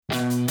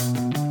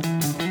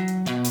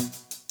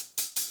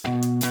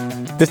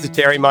This is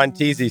Terry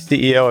Montesi,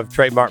 CEO of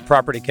Trademark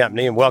Property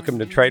Company, and welcome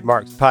to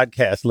Trademark's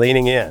podcast,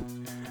 Leaning In,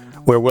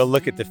 where we'll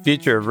look at the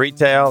future of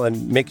retail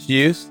and mixed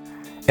use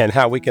and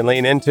how we can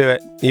lean into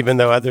it, even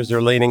though others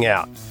are leaning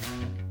out.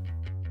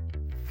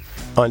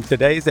 On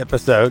today's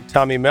episode,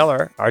 Tommy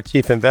Miller, our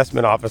Chief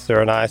Investment Officer,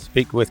 and I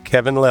speak with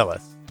Kevin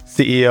Lillis,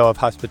 CEO of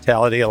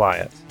Hospitality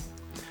Alliance.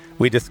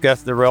 We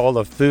discuss the role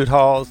of food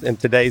halls in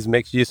today's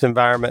mixed-use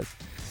environments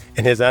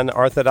and his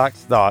unorthodox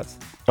thoughts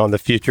on the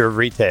future of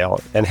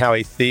retail and how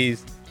he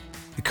sees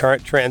the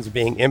current trends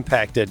being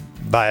impacted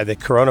by the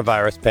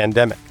coronavirus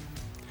pandemic.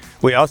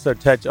 We also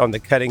touch on the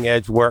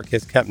cutting-edge work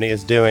his company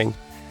is doing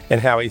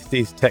and how he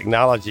sees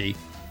technology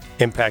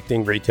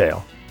impacting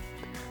retail.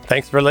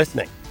 Thanks for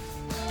listening.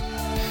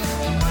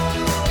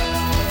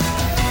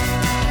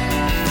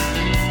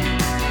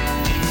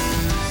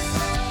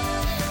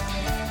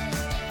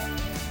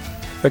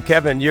 So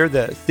Kevin, you're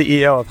the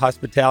CEO of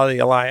Hospitality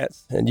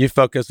Alliance, and you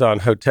focus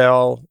on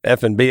hotel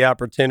F&B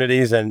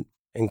opportunities and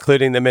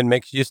including them in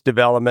mixed-use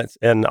developments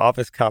and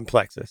office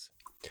complexes.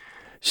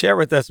 Share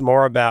with us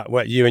more about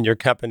what you and your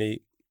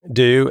company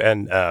do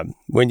and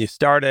when you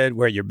started,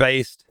 where you're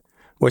based,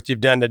 what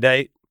you've done to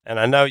date. And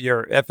I know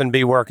your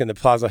F&B work in the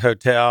Plaza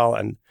Hotel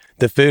and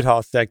the food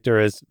hall sector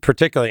is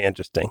particularly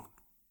interesting.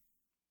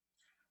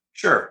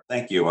 Sure.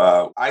 Thank you.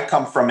 I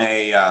come from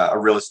a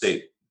real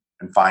estate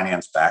and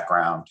finance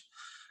background.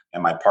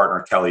 And my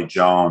partner, Kelly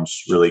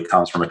Jones, really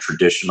comes from a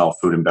traditional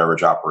food and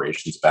beverage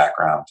operations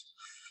background.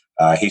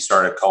 He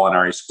started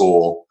culinary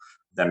school,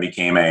 then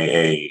became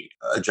a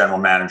general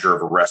manager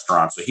of a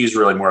restaurant. So he's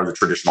really more of the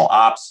traditional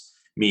ops.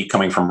 Me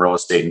coming from real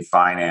estate and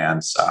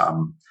finance,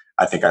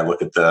 I think I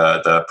look at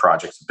the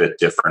projects a bit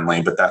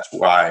differently, but that's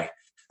why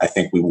I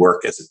think we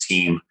work as a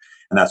team.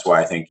 And that's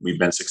why I think we've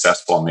been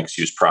successful in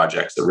mixed-use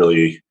projects that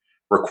really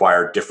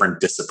require different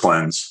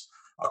disciplines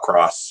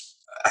across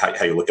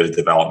how you look at a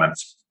development.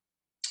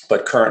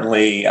 But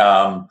currently,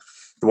 the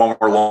one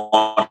we're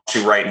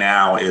launching right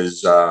now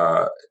is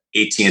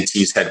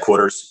AT&T's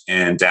headquarters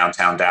in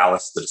downtown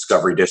Dallas, the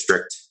Discovery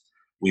District.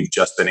 We've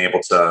just been able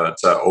to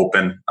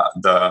open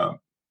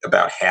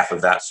about half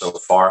of that so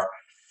far.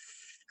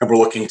 And we're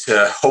looking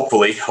to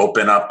hopefully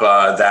open up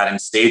that in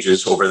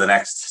stages over the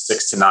next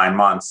 6 to 9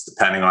 months,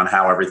 depending on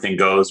how everything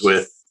goes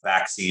with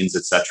vaccines,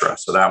 et cetera.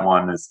 So that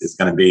one is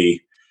going to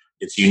be,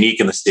 it's unique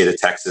in the state of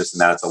Texas in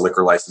that it's a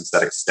liquor license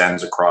that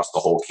extends across the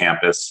whole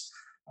campus.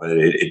 But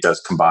it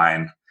does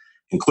combine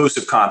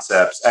inclusive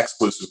concepts,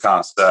 exclusive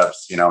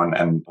concepts, and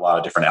a lot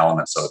of different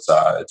elements. So it's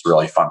a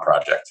really fun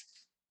project.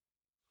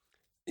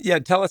 Yeah,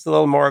 tell us a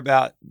little more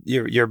about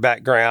your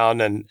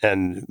background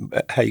and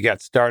how you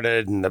got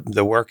started and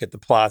the work at the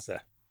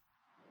Plaza.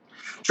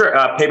 Sure.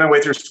 Paid my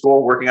way through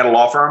school working at a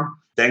law firm,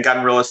 then got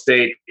in real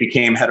estate,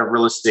 became head of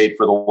real estate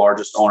for the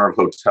largest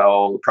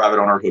private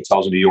owner of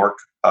hotels in New York,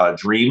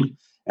 Dream,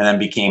 and then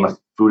became a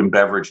food and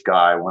beverage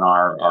guy when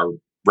our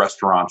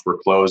restaurants were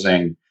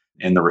closing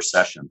in the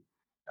recession.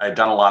 I had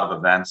done a lot of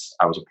events.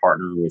 I was a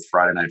partner with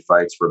Friday Night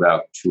Fights for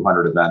about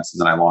 200 events,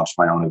 and then I launched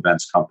my own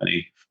events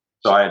company.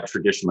 So I had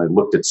traditionally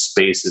looked at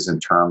spaces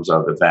in terms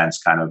of events,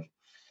 kind of,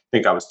 I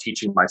think I was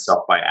teaching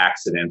myself by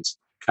accident,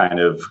 kind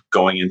of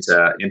going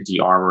into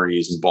empty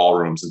armories and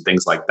ballrooms and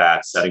things like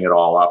that, setting it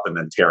all up and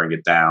then tearing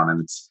it down.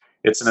 And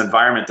it's an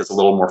environment that's a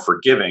little more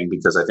forgiving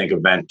because I think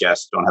event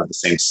guests don't have the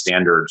same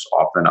standards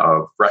often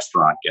of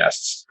restaurant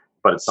guests.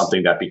 But it's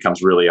something that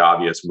becomes really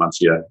obvious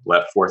once you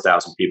let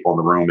 4,000 people in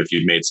the room if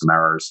you've made some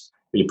errors,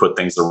 you put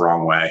things the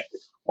wrong way,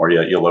 or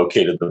you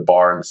located the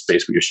bar in the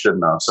space where you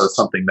shouldn't have. So it's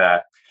something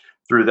that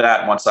through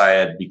that, once I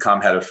had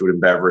become head of food and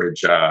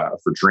beverage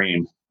for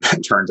Dream,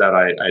 it turns out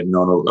I'd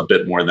known a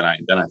bit more than I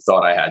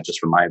thought I had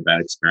just from my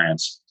event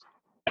experience.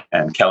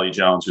 And Kelly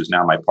Jones, who's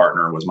now my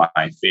partner, was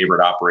my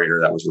favorite operator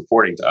that was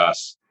reporting to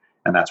us.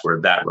 And that's where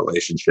that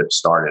relationship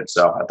started.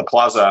 So at the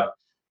Plaza,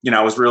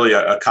 it was really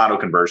a condo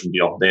conversion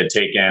deal. They had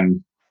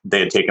taken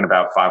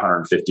about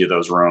 550 of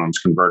those rooms,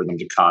 converted them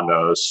to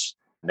condos.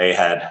 They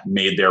had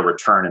made their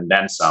return and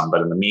then some,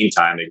 but in the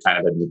meantime, they kind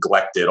of had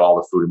neglected all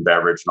the food and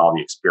beverage and all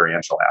the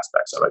experiential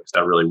aspects of it, because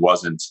that really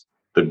wasn't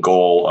the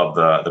goal of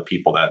the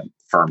people that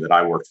firm that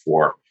I worked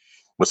for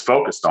was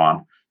focused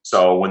on.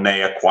 So when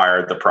they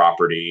acquired the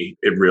property,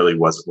 it really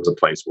was a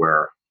place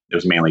where it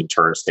was mainly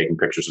tourists taking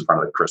pictures in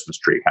front of the Christmas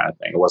tree kind of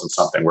thing. It wasn't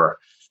something where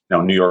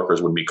New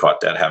Yorkers would be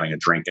caught dead having a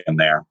drink in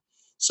there.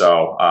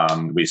 So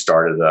we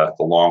started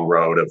the long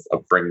road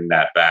of bringing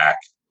that back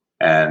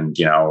and,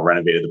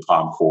 renovated the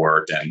Palm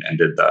Court and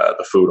did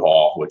the food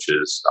hall, which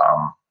is,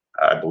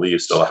 I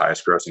believe, still the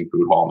highest grossing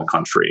food hall in the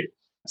country,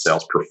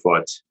 sales per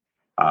foot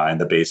in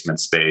the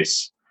basement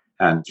space.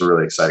 And it's a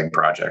really exciting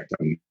project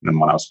and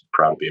one I was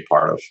proud to be a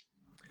part of.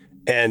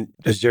 And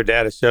does your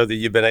data show that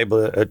you've been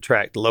able to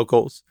attract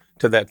locals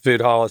to that food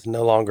hall? It's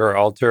no longer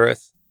all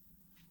tourists?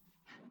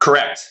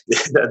 Correct.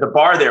 The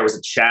bar there was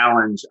a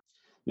challenge.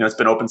 It's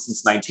been open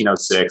since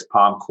 1906,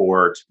 Palm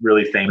Court,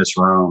 really famous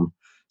room.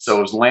 So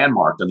it was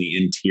landmarked on the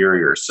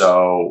interior.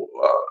 So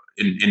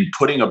in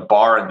putting a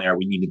bar in there,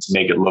 we needed to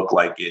make it look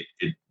like it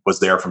was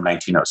there from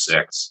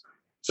 1906.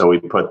 So we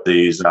put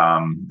this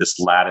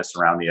lattice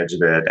around the edge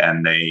of it,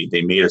 and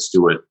they made us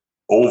do it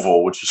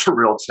oval, which is a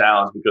real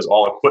challenge because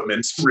all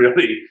equipment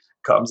really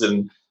comes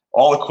in.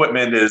 All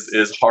equipment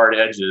is hard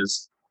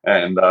edges,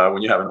 and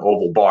when you have an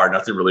oval bar,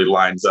 nothing really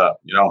lines up.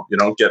 You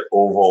don't get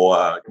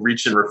oval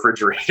reach-in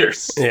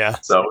refrigerators. Yeah.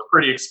 So it's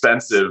pretty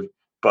expensive.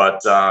 But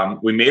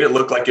we made it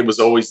look like it was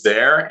always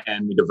there,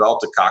 and we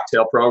developed a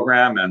cocktail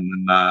program, and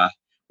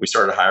we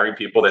started hiring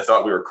people. They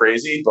thought we were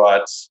crazy,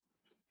 but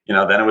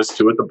then it was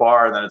 2 at the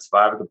bar, and then it's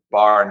 5 at the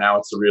bar, and now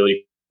it's a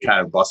really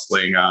kind of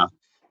bustling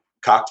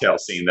cocktail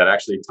scene that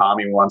actually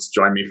Tommy once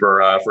joined me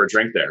for a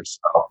drink there. So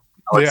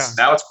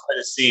now it's quite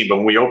a scene. But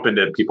when we opened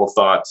it, people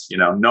thought,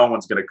 no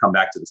one's going to come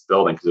back to this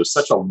building because it was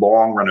such a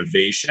long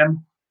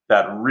renovation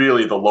that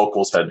really the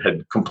locals had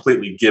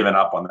completely given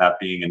up on that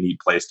being a neat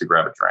place to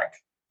grab a drink.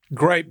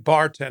 Great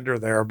bartender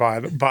there, by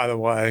the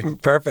way.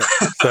 Perfect.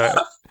 So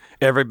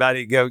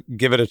everybody go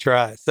give it a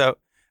try. So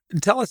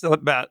tell us a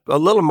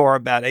little more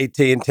about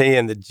AT&T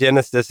and the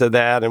genesis of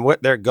that and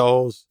what their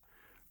goals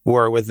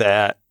were with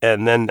that.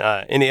 And then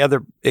any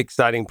other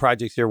exciting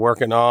projects you're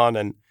working on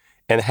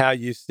and how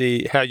you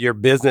see how your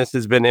business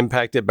has been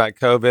impacted by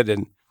COVID.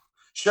 And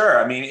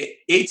sure. I mean,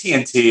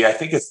 AT&T, I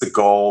think it's the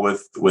goal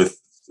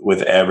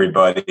with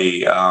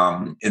everybody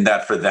in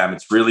that for them,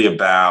 it's really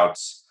about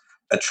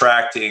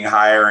attracting,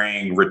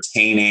 hiring,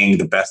 retaining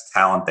the best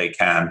talent they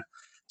can.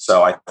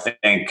 So I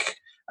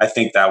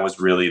think that was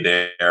really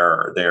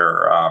their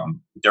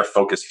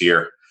focus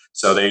here.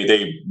 So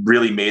they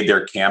really made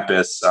their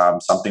campus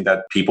something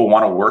that people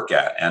want to work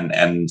at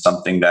and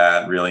something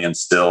that really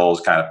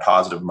instills kind of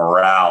positive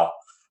morale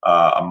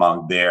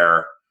among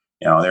their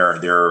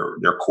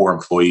core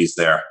employees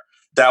there.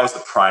 That was the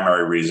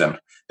primary reason.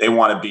 They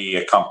want to be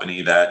a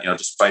company that,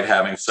 despite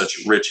having such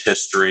rich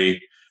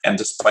history and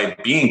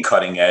despite being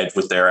cutting edge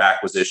with their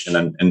acquisition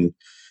and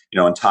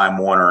in Time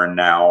Warner and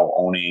now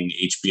owning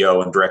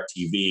HBO and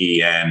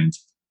DirecTV and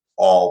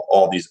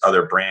all these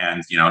other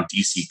brands,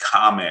 DC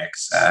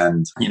Comics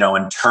and,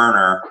 and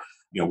Turner,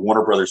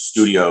 Warner Brothers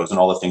Studios and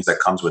all the things that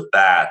comes with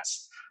that,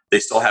 they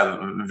still have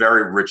a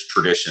very rich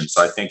tradition.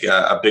 So I think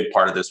a big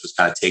part of this was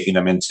kind of taking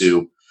them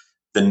into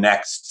the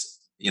next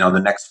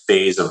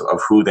phase of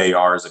who they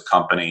are as a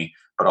company,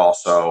 but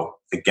also,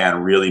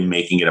 again, really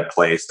making it a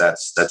place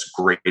that's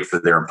great for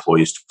their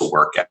employees to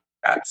work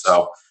at.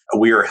 So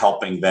we are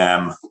helping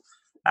them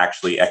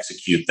actually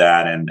execute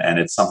that. And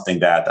it's something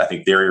that I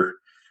think they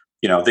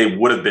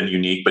would have been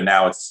unique, but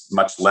now it's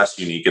much less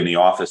unique in the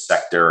office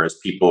sector as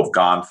people have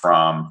gone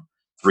from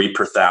 3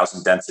 per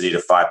thousand density to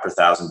 5 per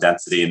thousand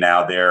density. And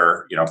now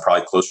they're,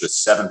 probably closer to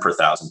 7 per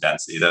thousand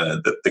density.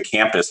 The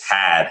campus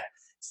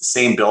it's the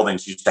same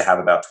buildings used to have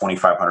about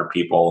 2,500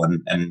 people,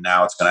 and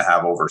now it's going to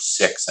have over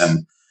 6. And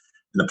in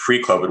the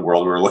pre-COVID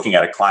world, we were looking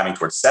at it climbing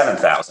towards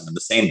 7,000 in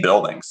the same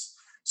buildings.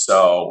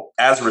 So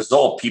as a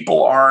result,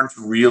 people aren't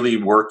really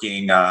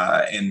working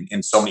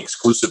in so many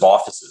exclusive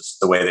offices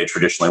the way they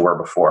traditionally were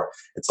before.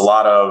 It's a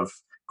lot of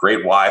great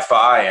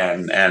Wi-Fi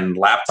and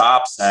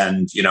laptops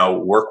and,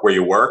 work where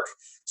you work.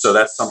 So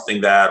that's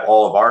something that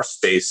all of our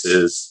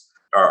spaces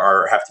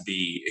have to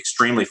be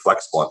extremely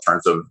flexible in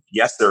terms of,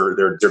 yes,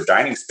 they're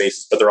dining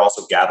spaces, but they're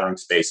also gathering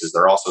spaces.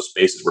 They're also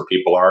spaces where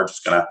people are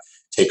just going to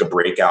take a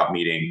breakout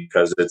meeting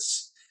because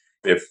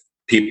if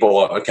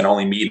people can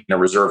only meet in a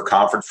reserved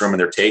conference room and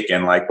they're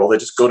taken, they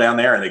just go down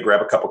there and they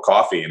grab a cup of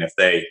coffee. And if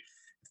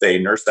they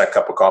nurse that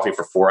cup of coffee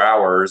for 4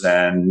 hours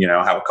and,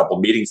 have a couple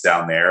meetings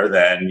down there,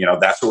 then,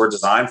 that's what we're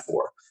designed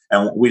for.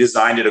 And we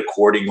designed it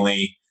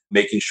accordingly,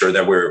 making sure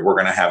that we're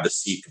going to have the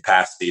seat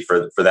capacity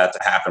for that to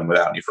happen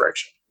without any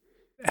friction.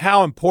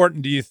 How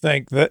important do you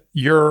think that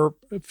your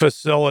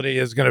facility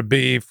is going to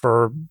be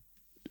for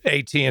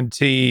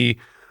AT&T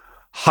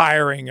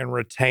hiring and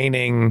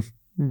retaining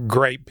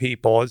great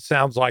people? It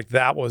sounds like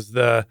that was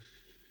the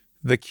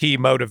key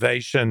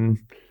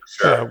motivation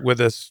with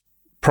this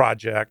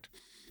project.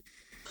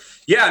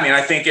 Yeah, I mean,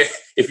 I think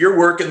if you're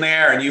working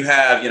there and you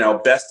have,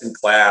 best in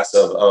class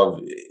of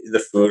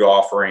the food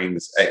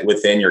offerings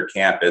within your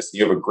campus,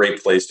 you have a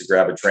great place to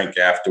grab a drink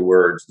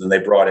afterwards. Then they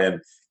brought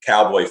in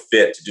Cowboy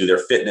Fit to do their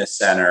fitness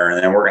center. And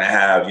then we're going to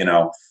have,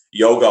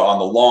 yoga on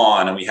the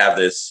lawn. And we have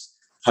this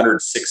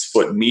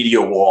 106-foot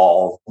media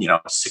wall,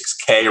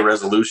 6K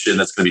resolution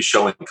that's going to be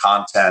showing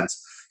content.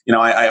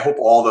 I hope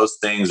all those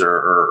things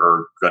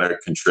are going to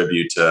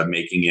contribute to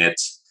making it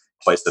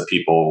a place that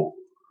people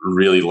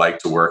really like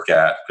to work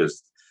at,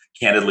 because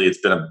candidly,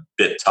 it's been a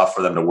bit tough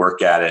for them to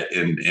work at it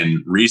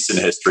in recent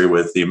history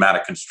with the amount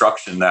of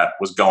construction that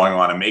was going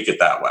on and make it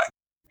that way.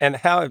 And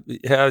how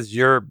has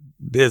your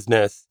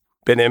business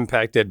been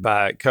impacted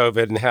by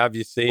COVID, and how have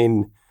you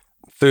seen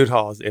food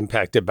halls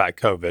impacted by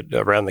COVID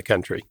around the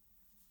country?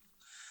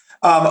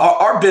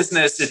 Our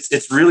business,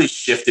 it's really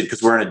shifted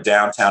because we're in a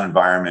downtown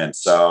environment.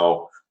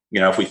 So,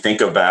 if we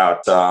think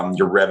about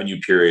your revenue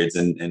periods,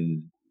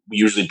 and we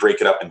usually break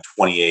it up in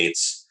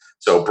 28s.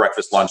 So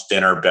breakfast, lunch,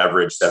 dinner,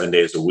 beverage, 7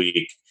 days a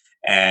week.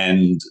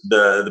 And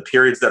the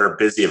periods that are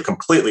busy have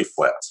completely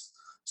flipped.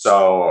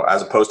 So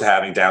as opposed to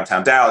having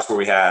downtown Dallas, where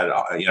we had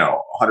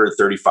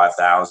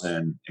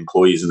 135,000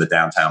 employees in the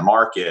downtown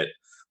market,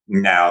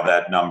 now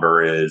that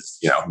number is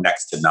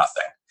next to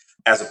nothing.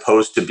 As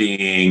opposed to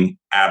being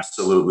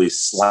absolutely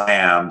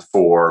slammed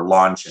for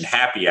lunch and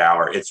happy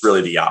hour, it's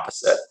really the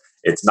opposite.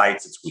 It's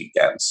nights, it's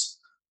weekends.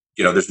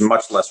 There's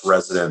much less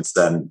residents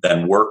than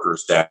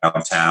workers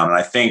downtown, and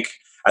I think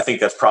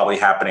that's probably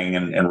happening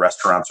in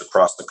restaurants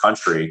across the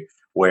country,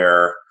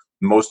 where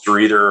most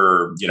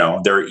are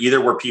they're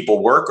either where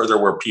people work or they're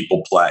where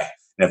people play.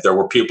 And if they're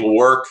where people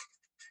work,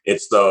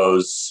 it's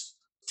those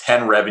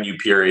 10 revenue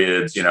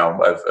periods,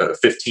 of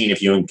 15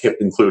 if you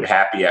include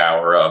happy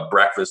hour,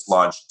 breakfast,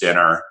 lunch,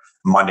 dinner,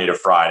 Monday to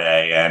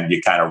Friday, and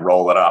you kind of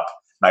roll it up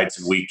nights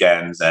and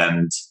weekends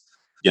and,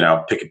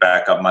 pick it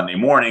back up Monday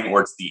morning,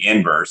 or it's the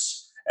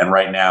inverse. And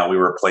right now we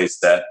were a place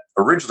that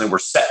originally were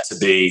set to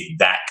be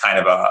that kind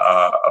of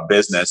a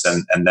business.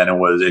 And then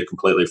it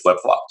completely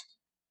flip-flopped.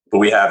 But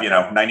we have,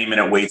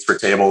 90-minute waits for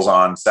tables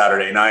on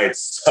Saturday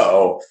nights.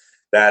 So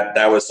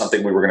that was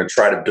something we were going to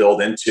try to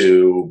build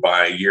into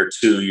by year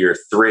 2, year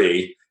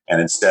 3.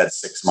 And instead,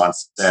 6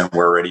 months in,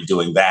 we're already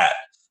doing that.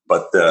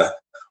 But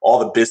all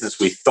the business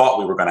we thought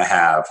we were going to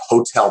have,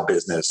 hotel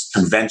business,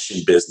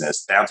 convention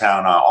business,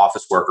 downtown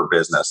office worker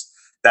business,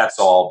 that's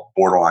all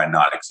borderline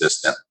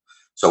non-existent.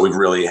 So we've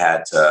really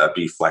had to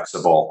be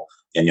flexible.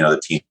 And, the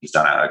team's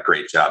done a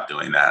great job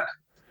doing that.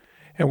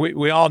 And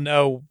we all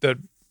know that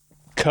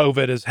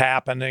COVID is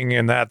happening,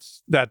 and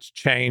that's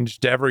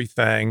changed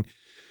everything.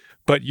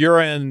 But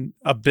you're in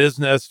a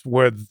business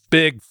with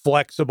big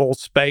flexible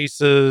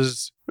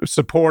spaces,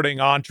 supporting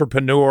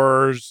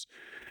entrepreneurs,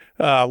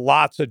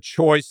 lots of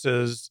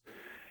choices.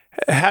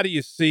 How do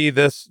you see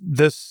this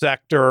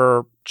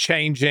sector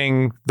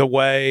changing the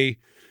way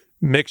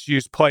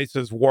mixed-use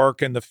places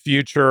work in the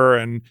future,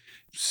 and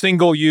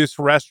single-use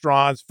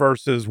restaurants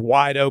versus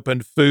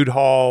wide-open food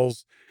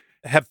halls?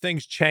 Have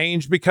things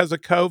changed because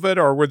of COVID,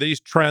 or were these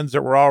trends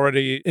that were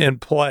already in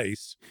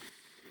place?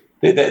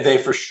 They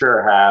for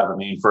sure have. I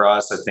mean, for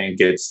us, I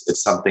think it's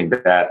something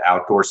that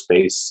outdoor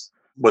space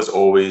was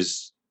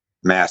always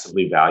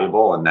massively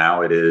valuable, and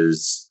now it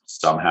is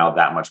somehow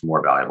that much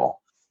more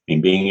valuable. I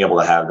mean, being able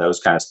to have those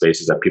kind of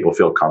spaces that people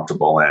feel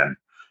comfortable in.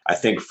 I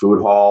think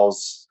food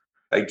halls,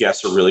 I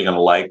guess, are really going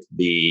to like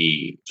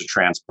the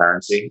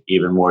transparency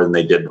even more than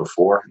they did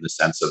before, in the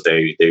sense of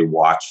they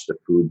watch the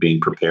food being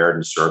prepared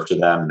and served to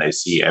them, and they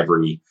see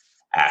every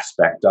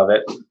aspect of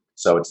it.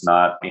 So it's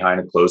not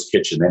behind a closed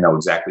kitchen. They know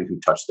exactly who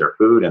touched their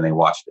food, and they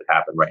watched it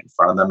happen right in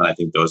front of them. And I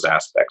think those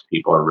aspects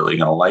people are really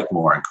going to like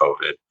more in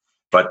COVID.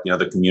 But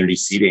the community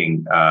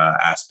seating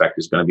aspect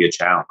is going to be a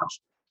challenge.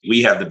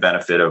 We have the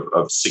benefit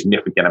of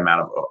significant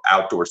amount of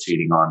outdoor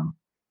seating on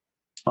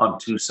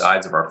 2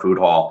 sides of our food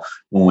hall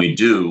when we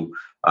do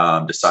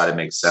decide it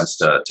makes sense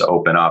to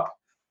open up.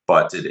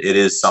 But it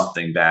is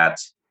something that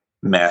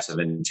massive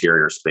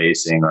interior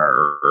spacing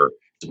or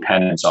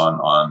dependence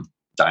on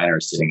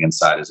diners sitting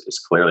inside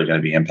is clearly going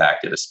to be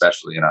impacted,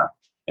 especially in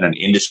an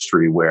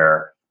industry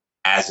where,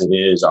 as it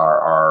is,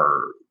 our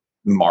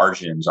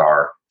margins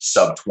are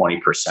sub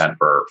 20%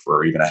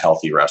 for even a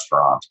healthy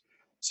restaurant.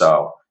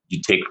 So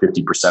you take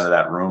 50% of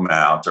that room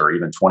out, or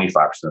even 25%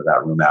 of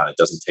that room out, it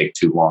doesn't take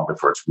too long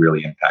before it's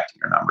really impacting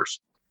your numbers.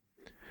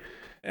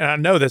 And I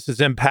know this has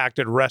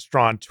impacted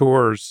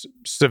restaurateurs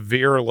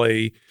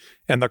severely,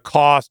 and the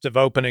cost of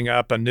opening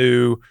up a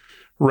new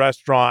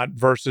restaurant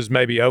versus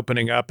maybe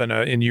opening up in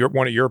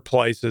one of your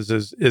places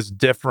is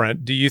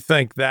different. Do you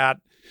think that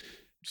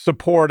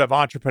support of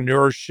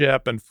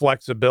entrepreneurship and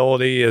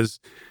flexibility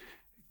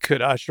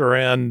could usher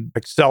in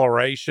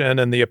acceleration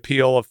and the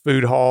appeal of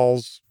food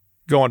halls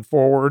going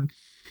forward?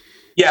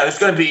 Yeah, there's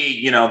going to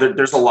be,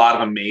 there's a lot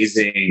of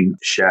amazing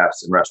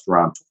chefs and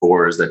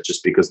restaurateurs that,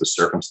 just because the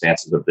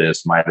circumstances of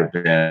this, might have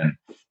been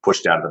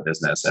pushed out of the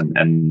business.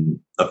 And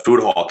a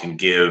food hall can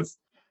give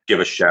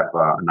a chef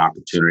an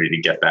opportunity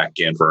to get back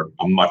in for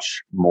a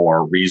much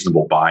more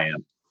reasonable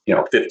buy-in,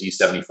 50,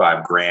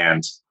 75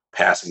 grand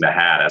passing the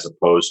hat, as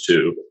opposed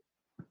to,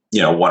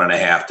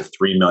 $1.5 to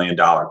 $3 million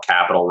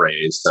capital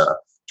raise to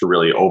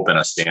really open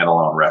a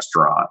standalone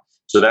restaurant.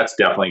 So that's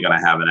definitely going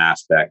to have an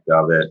aspect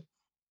of it.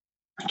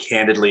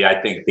 Candidly,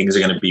 I think things are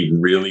going to be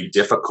really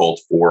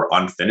difficult for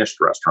unfinished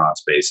restaurant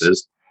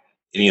spaces.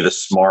 Any of the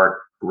smart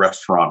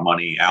restaurant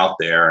money out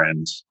there,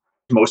 and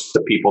most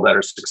of the people that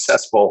are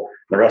successful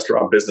in the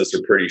restaurant business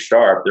are pretty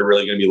sharp. They're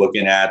really going to be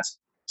looking at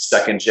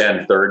second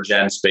gen, third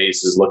gen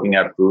spaces, looking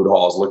at food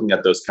halls, looking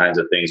at those kinds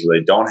of things where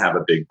they don't have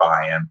a big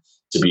buy-in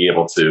to be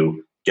able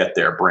to get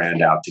their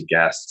brand out to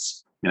guests.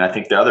 And I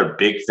think the other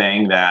big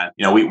thing that,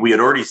 we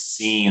had already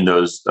seen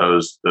those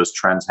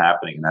trends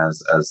happening. And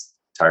as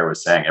Tyler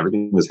was saying,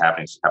 everything was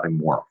happening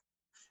more,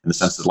 in the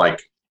sense that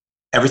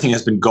everything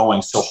has been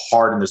going so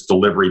hard in this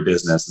delivery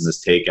business and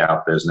this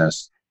takeout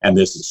business. And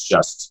this is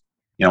just,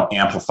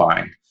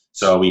 amplifying.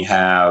 So we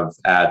have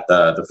at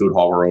the food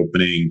hall, we're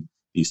opening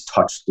these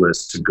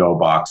touchless to-go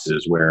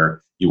boxes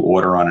where you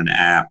order on an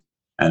app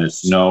and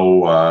it's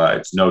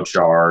no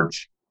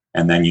charge.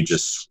 And then you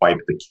just swipe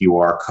the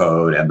QR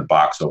code and the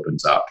box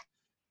opens up.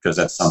 because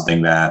that's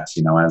something that,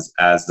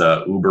 as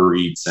the Uber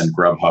Eats and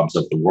Grubhubs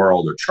of the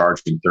world are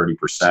charging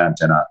 30%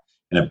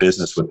 in a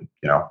business with,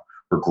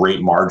 where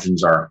great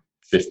margins are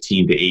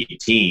 15 to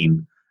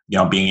 18,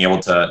 being able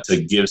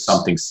to give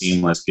something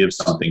seamless, give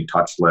something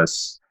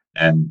touchless,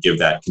 and give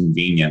that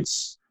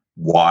convenience,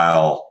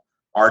 while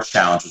our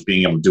challenge was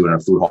being able to do it in a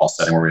food hall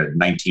setting where we had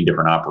 19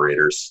 different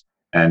operators,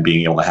 and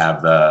being able to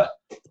have the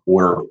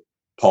order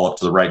pull up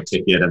to the right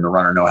ticket and the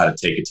runner know how to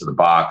take it to the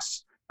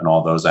box and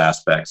all those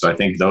aspects. So I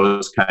think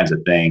those kinds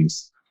of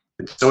things,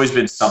 it's always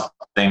been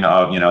something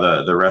of,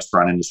 the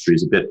restaurant industry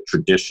is a bit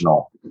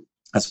traditional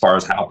as far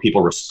as how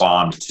people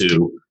respond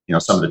to,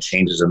 some of the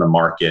changes in the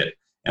market.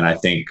 And I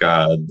think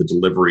the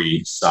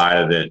delivery side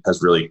of it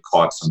has really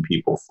caught some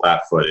people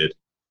flat-footed,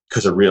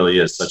 because it really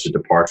is such a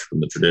departure from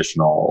the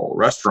traditional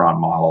restaurant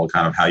model,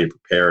 kind of how you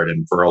prepare it.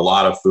 And for a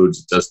lot of foods,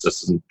 it just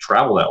doesn't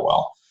travel that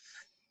well.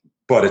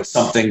 But it's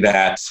something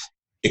that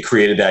it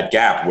created that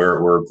gap where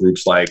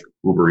groups like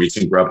Uber Eats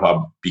and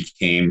Grubhub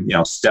became,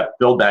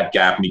 filled that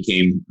gap and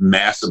became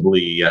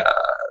massively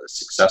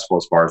successful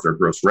as far as their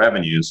gross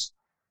revenues.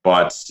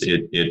 But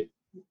it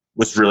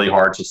was really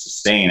hard to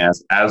sustain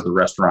as the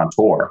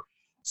restaurateur.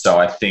 So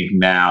I think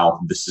now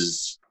this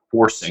is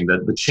forcing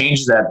the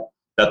changes that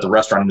the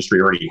restaurant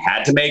industry already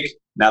had to make.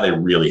 Now they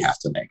really have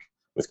to make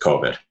with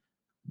COVID,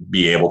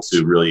 be able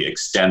to really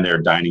extend their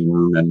dining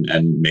room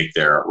and make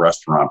their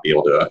restaurant be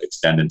able to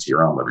extend into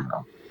your own living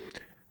room.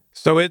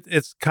 So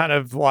it's kind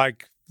of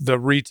like the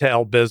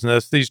retail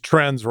business. These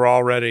trends were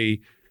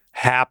already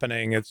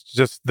happening. It's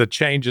just the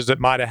changes that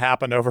might have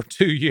happened over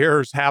 2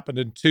 years happened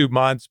in 2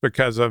 months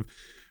because of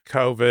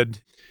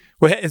COVID.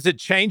 Well, is it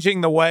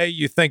changing the way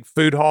you think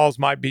food halls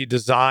might be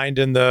designed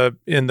in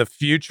the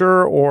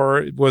future,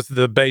 or was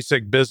the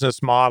basic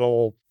business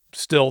model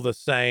still the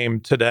same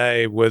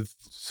today with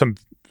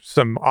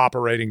some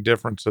operating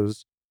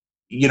differences?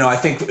 I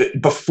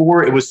think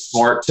before it was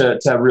smart to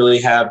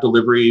really have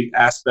delivery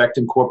aspect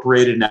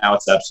incorporated. Now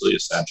it's absolutely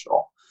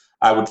essential.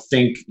 I would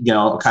think,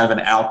 kind of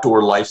an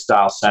outdoor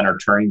lifestyle center,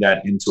 turning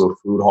that into a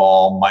food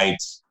hall might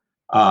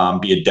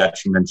be a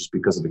detriment just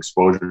because of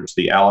exposure to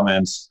the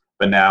elements.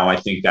 But now I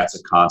think that's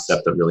a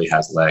concept that really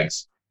has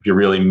legs. If you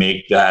really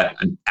make that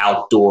an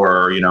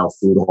outdoor,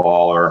 food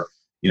hall, or,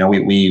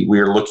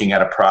 we're looking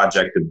at a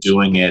project of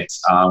doing it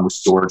with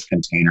storage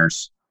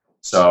containers.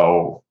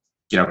 So,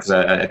 because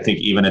I think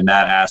even in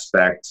that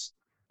aspect,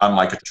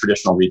 unlike a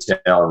traditional retail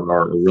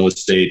or real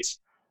estate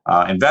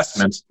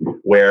investment,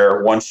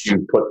 where once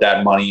you put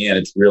that money in,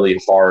 it's really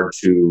hard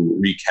to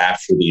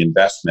recapture the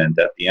investment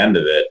at the end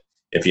of it.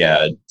 If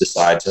you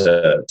decide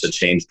to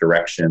change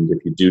directions,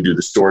 if you do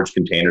the storage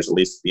containers, at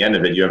least at the end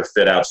of it, you have a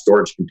fit out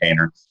storage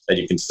container that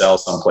you can sell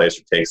someplace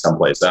or take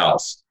someplace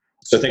else.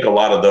 So I think a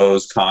lot of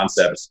those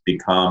concepts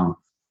become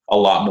a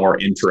lot more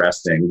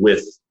interesting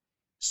with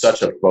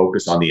such a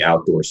focus on the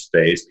outdoor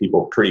space.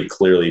 People pretty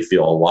clearly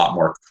feel a lot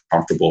more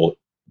comfortable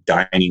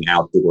dining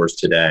outdoors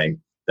today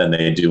than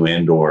they do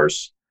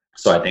indoors.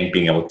 So I think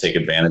being able to take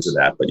advantage of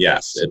that. But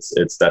yes,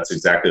 that's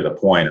exactly the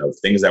point of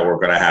things that were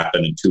going to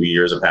happen in 2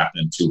 years have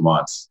happened in 2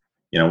 months.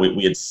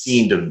 We had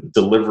seen the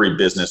delivery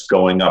business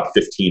going up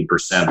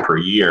 15% per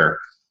year,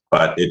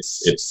 but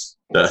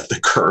the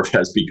curve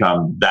has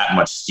become that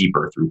much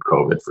steeper through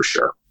COVID for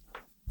sure.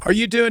 Are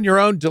you doing your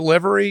own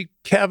delivery,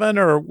 Kevin,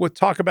 or we'll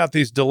talk about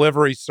these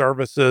delivery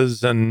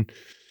services? And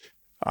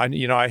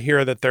I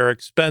hear that they're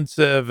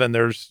expensive and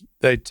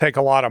they take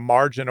a lot of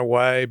margin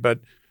away, but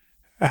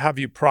have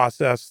you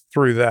processed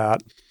through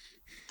that?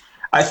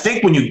 I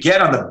think when you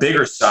get on the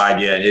bigger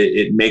side,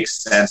 it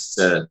makes sense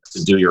to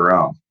do your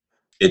own.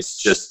 It's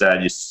just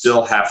that you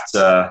still have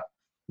to,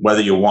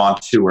 whether you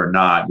want to or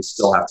not, you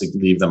still have to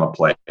leave them a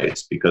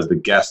place, because the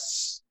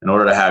guests, in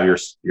order to have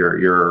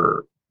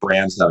your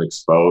brands have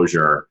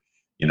exposure,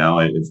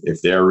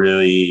 if they're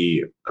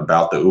really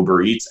about the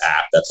Uber Eats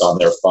app that's on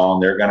their phone,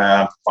 they're going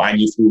to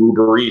find you through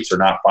Uber Eats or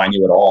not find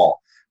you at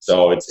all.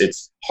 So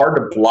it's hard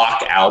to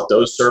block out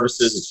those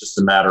services. It's just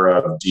a matter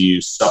of, do you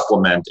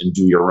supplement and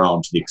do your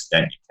own to the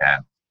extent you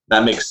can?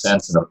 That makes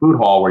sense in a food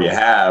hall where you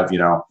have,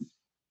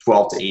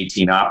 12 to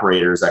 18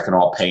 operators that can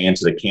all pay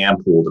into the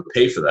CAM pool to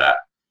pay for that.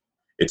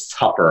 It's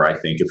tougher, I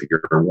think, if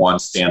you're one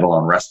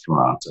standalone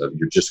restaurant.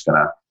 You're just going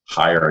to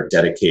hire a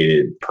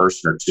dedicated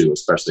person or two,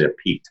 especially at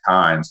peak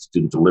times, to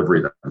do the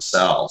delivery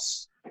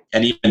themselves.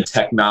 And even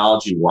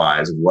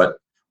technology-wise, what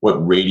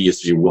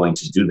radius are you willing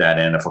to do that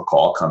in if a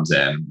call comes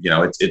in?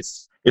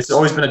 It's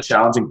always been a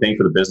challenging thing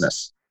for the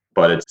business,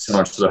 but it's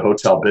similar to the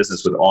hotel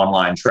business with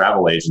online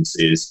travel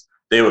agencies.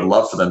 They would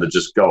love for them to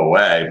just go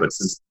away, but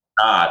since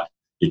they're not,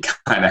 you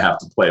kind of have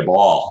to play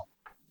ball.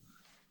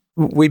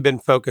 We've been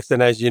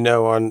focusing, as you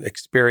know, on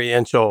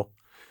experiential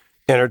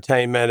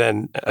entertainment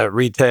and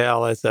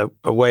retail as a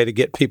way to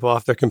get people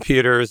off their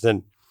computers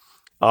and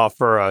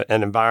offer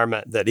an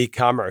environment that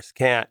e-commerce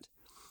can't.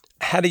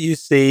 How do you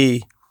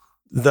see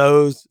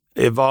those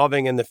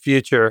evolving in the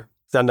future?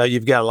 I know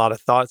you've got a lot of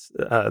thoughts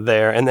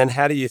there. And then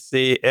how do you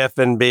see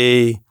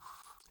F&B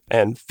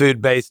and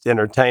food-based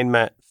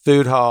entertainment,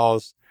 food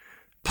halls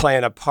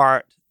playing a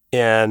part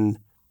in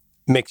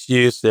mixed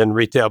use and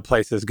retail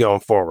places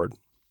going forward?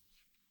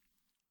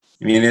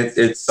 I mean,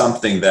 it's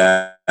something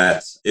that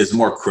is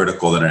more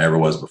critical than it ever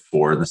was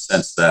before, in the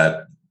sense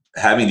that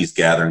having these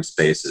gathering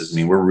spaces. I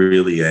mean, we're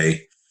really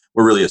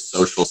a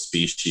social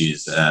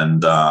species,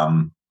 and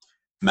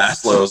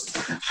Maslow's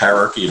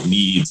hierarchy of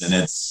needs, and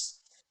it's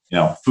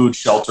food,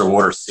 shelter,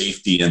 water,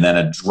 safety, and then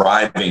a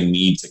driving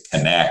need to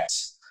connect.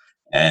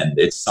 And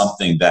it's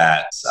something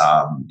that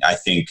I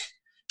think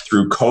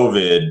through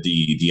COVID,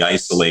 the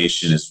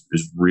isolation is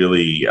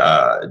really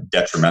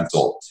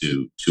detrimental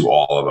to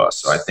all of us.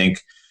 So I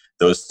think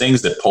those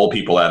things that pull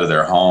people out of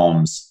their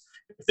homes,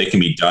 if they can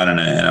be done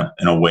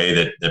in a way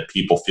that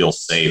people feel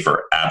safe,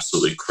 are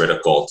absolutely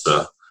critical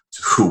to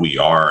who we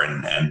are.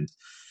 And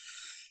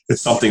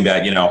it's something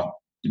that,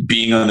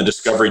 being in the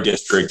Discovery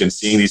District and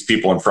seeing these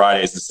people on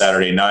Fridays and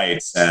Saturday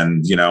nights,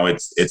 and,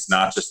 it's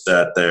not just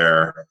that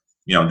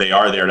they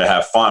are there to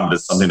have fun, but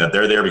it's something that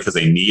they're there because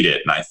they need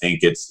it. And I think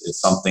it's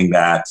something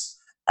that,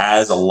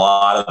 as a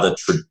lot of the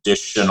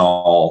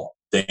traditional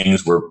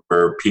things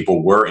where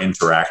people were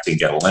interacting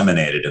get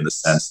eliminated, in the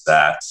sense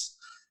that,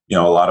 a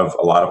lot of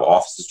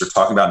offices are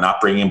talking about not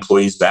bringing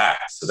employees back.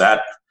 So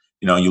that,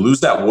 you lose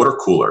that water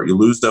cooler, you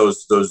lose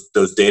those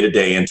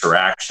day-to-day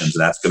interactions,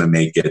 and that's going to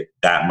make it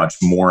that much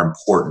more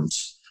important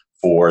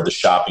for the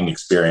shopping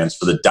experience,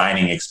 for the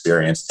dining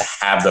experience, to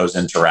have those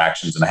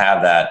interactions and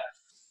have that.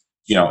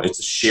 It's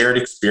a shared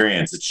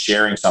experience. It's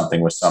sharing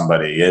something with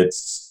somebody.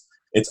 It's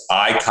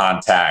eye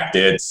contact.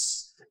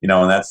 It's,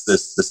 and that's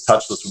this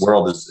touchless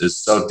world is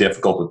so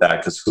difficult with that,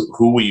 because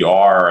who we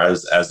are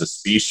as a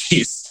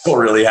species still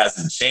really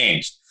hasn't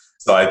changed.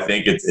 So I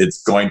think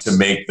it's going to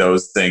make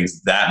those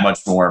things that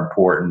much more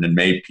important, and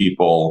make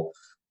people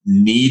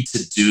need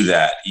to do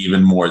that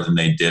even more than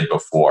they did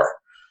before.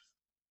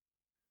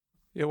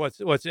 Yeah,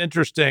 what's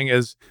interesting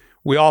is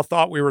we all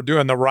thought we were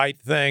doing the right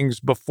things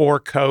before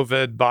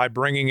COVID by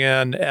bringing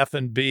in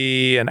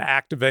F&B and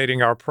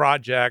activating our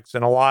projects,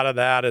 and a lot of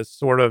that is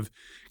sort of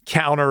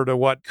counter to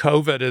what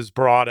COVID has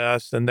brought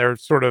us, and they're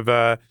sort of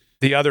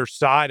the other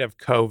side of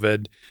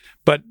COVID.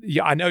 But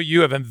I know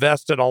you have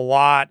invested a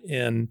lot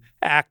in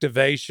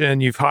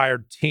activation. You've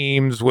hired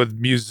teams with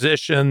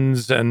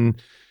musicians and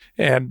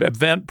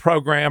event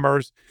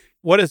programmers.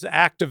 What is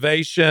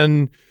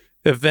activation,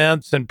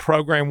 events, and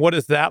program? What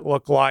does that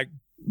look like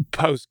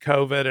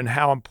post-COVID, and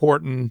how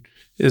important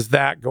is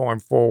that going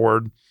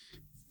forward?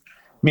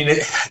 I mean,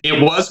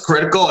 it was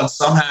critical, and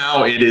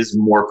somehow it is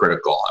more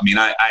critical. I mean,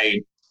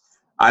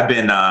 I've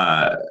been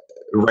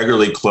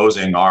regularly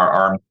closing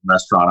our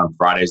restaurant on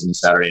Fridays and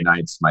Saturday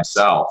nights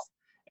myself.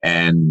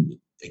 And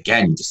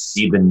again, you just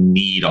see the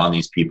need on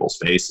these people's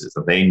faces,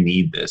 that they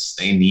need this.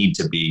 They need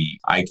to be,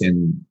 I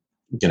can,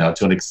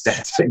 to an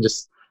extent,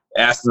 just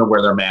ask them to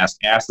wear their mask,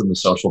 ask them to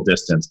social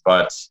distance.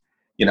 But,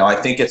 I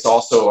think it's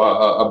also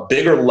a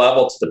bigger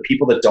level to the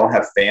people that don't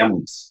have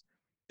families.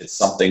 It's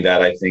something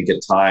that I think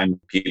at times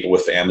people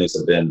with families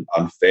have been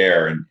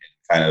unfair in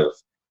kind of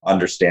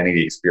understanding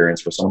the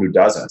experience for someone who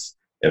doesn't.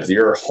 If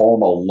you're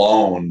home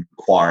alone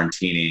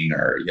quarantining,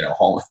 or,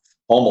 home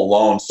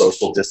alone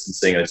social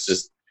distancing, and it's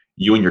just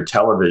you and your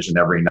television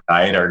every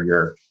night, or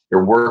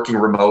you're working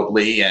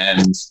remotely,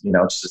 and,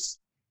 it's just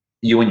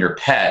you and your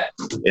pet,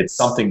 it's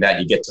something that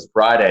you get to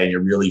Friday and you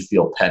really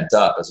feel pent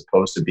up, as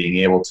opposed to being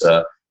able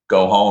to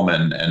go home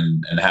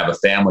and have a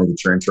family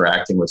that you're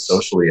interacting with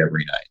socially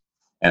every night.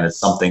 And it's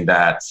something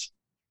that,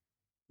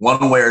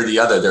 one way or the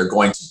other, they're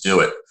going to do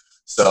it.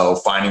 So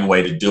finding a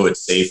way to do it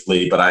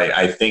safely. But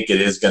I think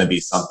it is going to be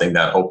something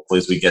that, hopefully,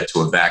 as we get to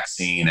a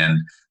vaccine, and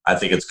I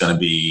think it's going to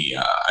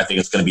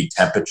be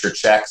temperature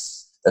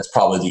checks. That's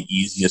probably the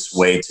easiest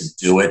way to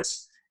do it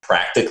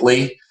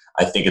practically.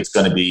 I think it's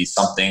going to be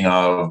something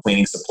of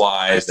cleaning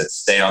supplies that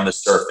stay on the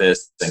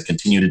surface and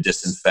continue to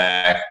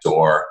disinfect,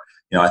 or,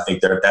 I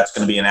think that's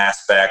going to be an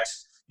aspect.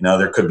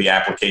 There could be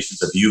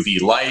applications of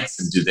UV lights,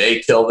 and do they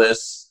kill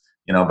this?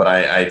 But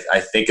I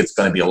think it's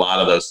going to be a lot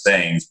of those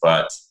things.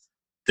 But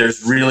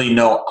there's really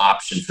no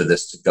option for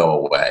this to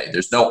go away.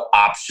 There's no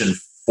option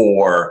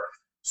for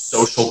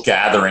social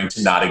gathering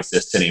to not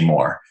exist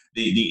anymore.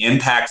 The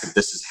impacts that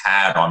this has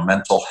had on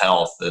mental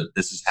health, that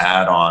this has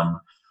had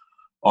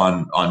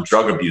on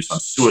drug abuse, on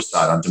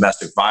suicide, on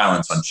domestic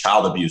violence, on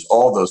child abuse,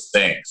 all those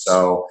things.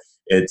 So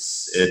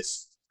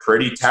it's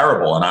pretty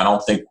terrible. And I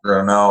don't think we're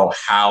going to know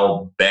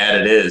how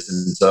bad it is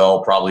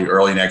until probably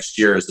early next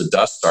year, as the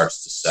dust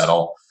starts to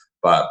settle.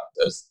 But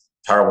as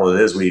terrible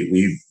as it is,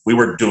 we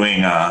were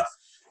doing a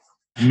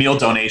meal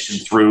donation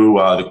through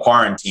the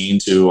quarantine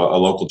to a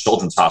local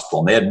children's hospital,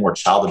 and they had more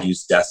child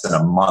abuse deaths in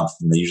a month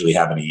than they usually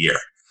have in a year.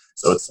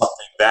 So it's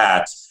something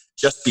that,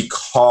 just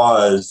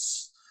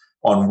because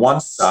on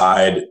one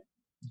side,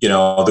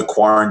 the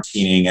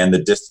quarantining and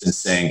the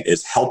distancing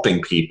is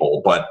helping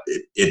people, but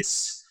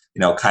it's,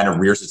 kind of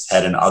rears its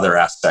head in other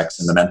aspects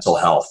in the mental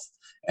health.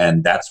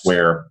 And that's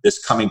where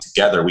this coming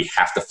together, we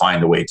have to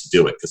find a way to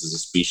do it, because as a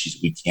species,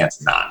 we can't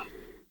not.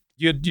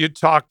 You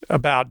talked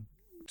about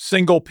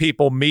single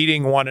people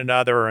meeting one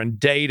another and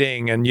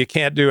dating, and you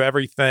can't do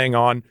everything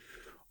on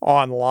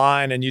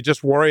online, and you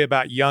just worry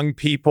about young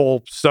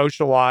people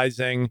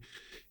socializing.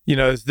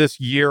 Is this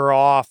year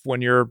off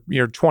when you're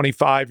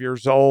 25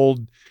 years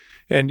old,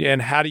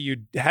 and how do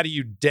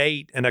you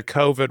date in a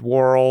COVID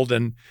world?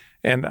 And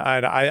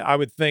I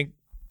would think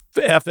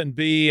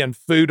F&B and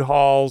food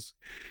halls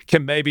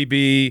can maybe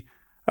be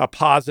a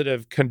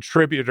positive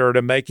contributor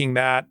to making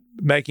that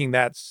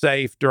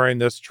safe during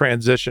this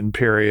transition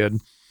period.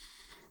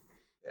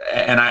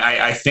 And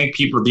I think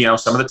people,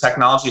 some of the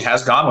technology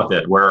has gone with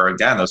it, where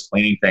again, those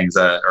cleaning things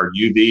are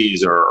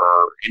UVs or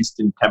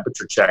instant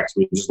temperature checks.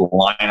 We just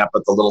line up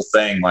at the little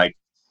thing, like,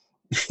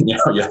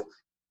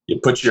 you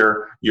put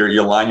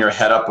you line your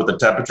head up with a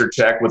temperature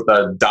check with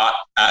a dot,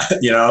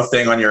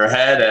 thing on your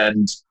head,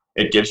 and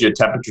it gives you a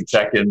temperature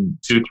check in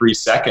 2-3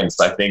 seconds.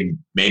 I think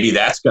maybe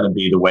that's going to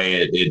be the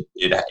way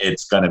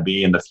it's going to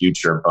be in the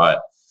future.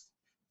 But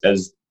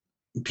as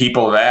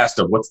people have asked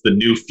of what's the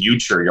new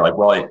future, you're like,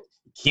 well, it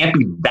can't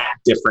be that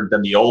different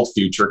than the old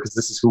future, because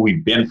this is who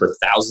we've been for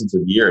thousands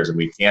of years, and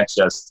we can't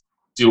just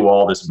do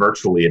all this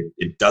virtually.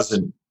 It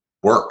doesn't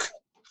work.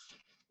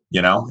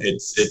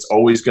 It's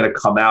always going to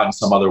come out in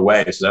some other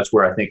way. So that's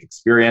where I think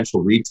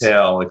experiential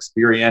retail,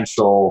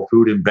 experiential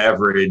food and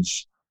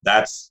beverage,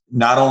 that's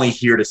not only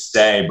here to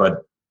stay,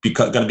 but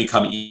going to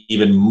become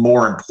even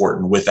more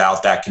important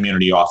without that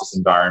community office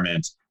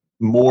environment,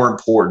 more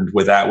important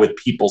with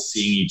people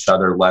seeing each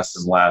other less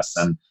and less,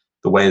 and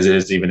the way it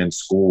is even in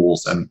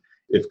schools. And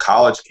if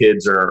college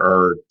kids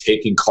are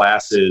taking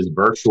classes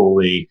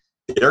virtually,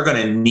 they're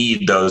going to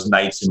need those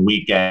nights and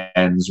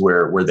weekends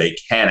where they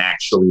can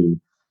actually,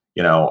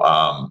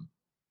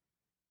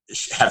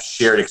 have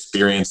shared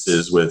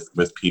experiences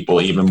with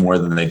people even more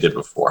than they did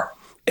before.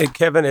 And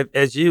Kevin,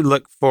 as you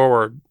look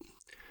forward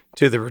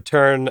to the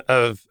return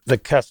of the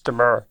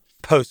customer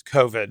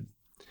post-COVID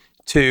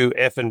to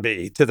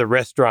F&B, to the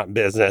restaurant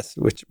business,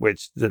 which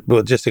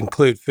will just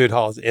include food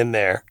halls in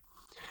there,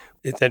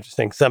 it's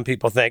interesting. Some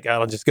people think,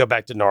 it'll just go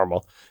back to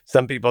normal.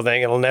 Some people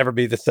think it'll never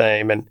be the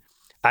same. And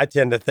I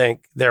tend to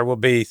think there will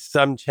be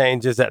some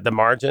changes at the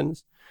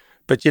margins,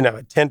 but, a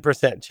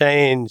 10%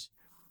 change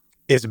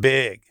is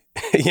big,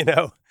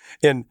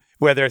 in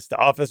whether it's the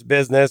office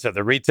business or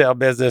the retail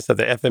business or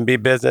the F&B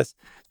business.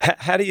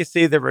 How do you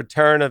see the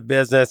return of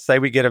business? Say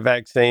we get a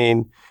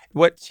vaccine.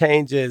 What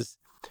changes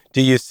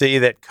do you see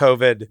that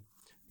COVID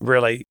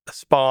really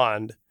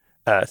spawned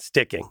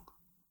sticking?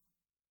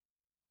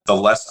 The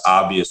less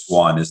obvious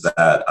one is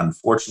that,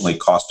 unfortunately,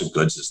 cost of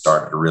goods has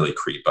started to really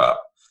creep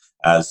up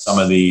as some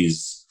of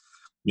these,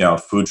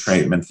 food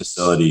treatment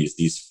facilities,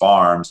 these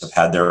farms have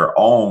had their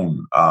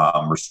own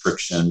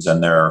restrictions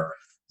and their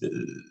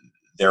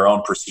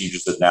own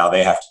procedures that now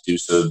they have to do.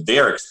 So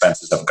their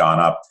expenses have gone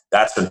up.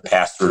 That's been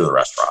passed through to the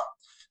restaurant.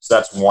 So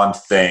that's one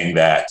thing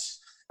that,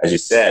 as you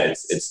said,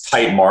 it's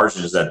tight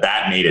margins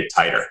that made it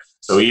tighter.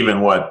 So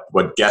even what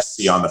guests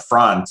see on the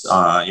front,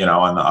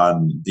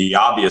 on the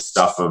obvious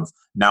stuff of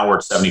now we're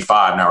at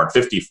 75, now we're at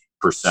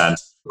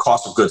 50%,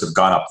 cost of goods have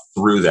gone up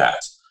through that.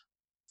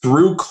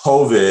 Through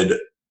COVID,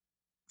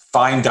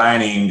 fine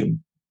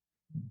dining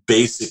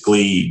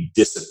basically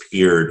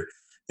disappeared.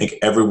 I think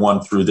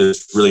everyone through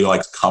this really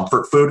likes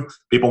comfort food.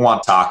 People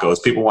want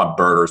tacos, people want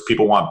burgers,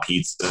 people want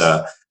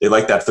pizza. They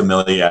like that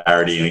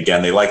familiarity. And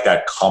again, they like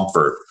that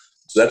comfort.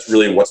 So that's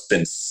really what's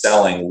been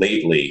selling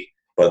lately.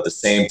 But at the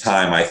same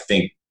time, I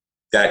think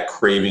that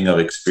craving of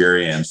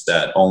experience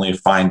that only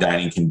fine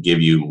dining can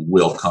give you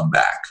will come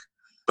back.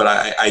 But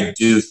I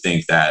do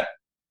think that,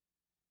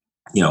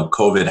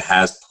 COVID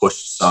has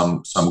pushed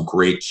some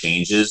great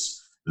changes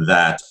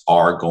that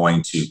are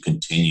going to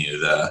continue.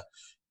 The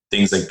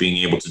things like being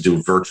able to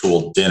do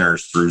virtual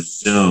dinners through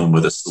Zoom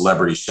with a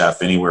celebrity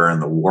chef anywhere in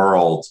the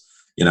world,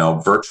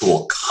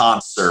 virtual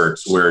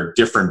concerts where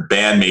different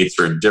bandmates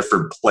are in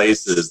different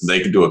places and they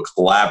can do a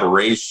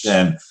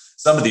collaboration.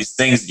 Some of these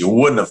things you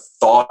wouldn't have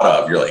thought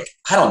of. You're like,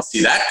 I don't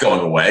see that going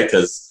away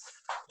because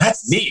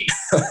that's neat.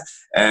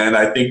 And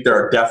I think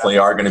there definitely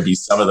are going to be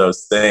some of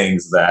those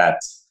things that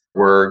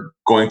we're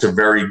going to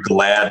very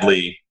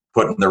gladly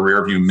put in the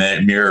rearview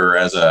mirror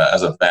as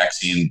a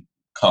vaccine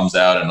comes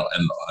out, and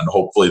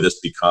hopefully this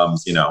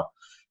becomes,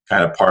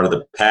 kind of part of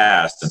the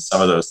past, and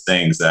some of those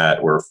things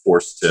that we're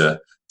forced to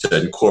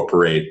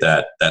incorporate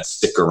that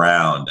stick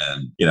around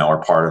and,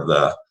 are part of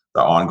the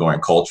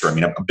ongoing culture. I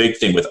mean, a big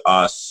thing with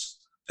us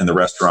in the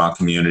restaurant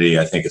community,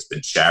 I think, has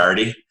been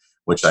charity,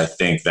 which I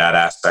think that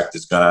aspect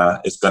is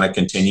gonna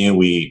continue.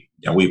 We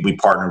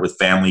partnered with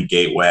Family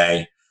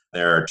Gateway.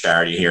 They're a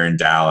charity here in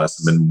Dallas.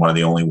 I've been one of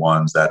the only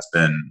ones that's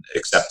been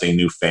accepting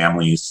new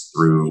families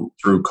through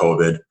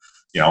COVID.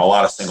 A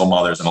lot of single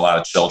mothers and a lot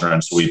of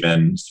children. So we've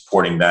been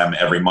supporting them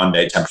every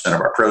Monday, 10%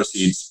 of our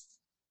proceeds.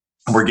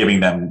 We're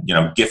giving them,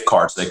 gift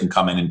cards so they can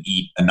come in and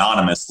eat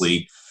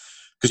anonymously.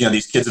 Because,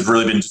 these kids have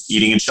really been just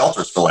eating in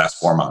shelters for the last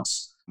 4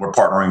 months. We're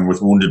partnering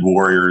with Wounded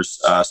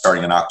Warriors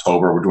starting in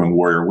October. We're doing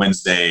Warrior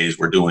Wednesdays.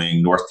 We're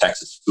doing North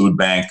Texas Food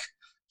Bank.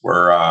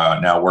 We're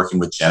now working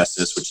with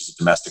Genesis, which is a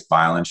domestic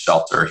violence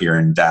shelter here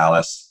in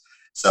Dallas.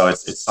 So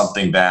it's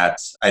something that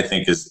I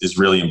think is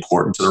really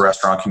important to the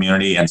restaurant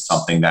community, and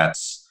something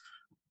that's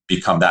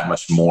become that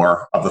much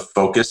more of the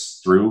focus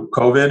through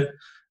COVID.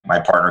 My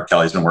partner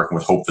Kelly's been working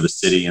with Hope for the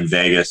City in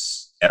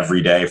Vegas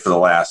every day for the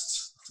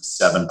last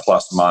 7+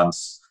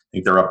 months. I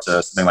think they're up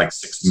to something like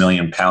 6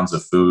 million pounds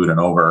of food and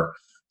over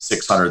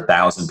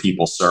 600,000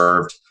 people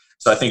served.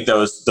 So I think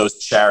those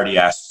charity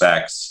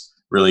aspects,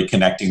 really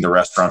connecting the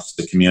restaurants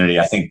to the community,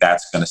 I think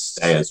that's going to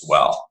stay as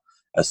well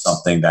as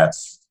something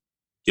that's,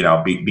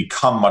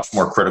 become much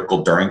more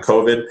critical during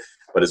COVID,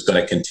 but is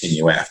going to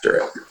continue after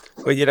it.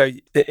 Well,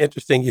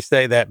 interesting you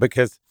say that,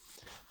 because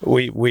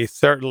we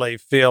certainly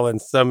feel in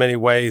so many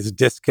ways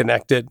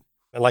disconnected.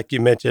 And like you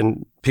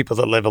mentioned, people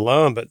that live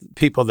alone, but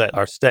people that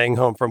are staying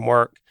home from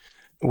work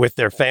with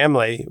their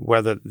family,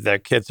 whether their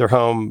kids are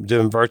home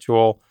doing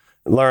virtual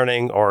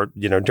learning or,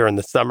 during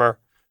the summer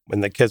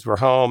when the kids were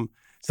home.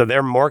 So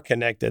they're more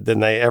connected than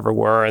they ever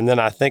were. And then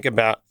I think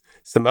about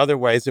some other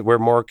ways that we're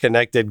more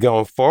connected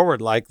going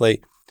forward.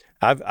 Likely,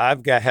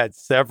 I've had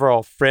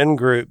several friend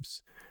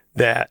groups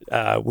that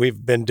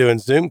we've been doing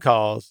Zoom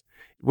calls.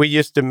 We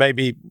used to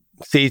maybe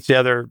see each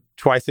other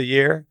twice a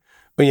year.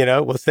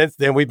 Well, since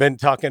then we've been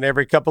talking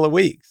every couple of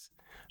weeks.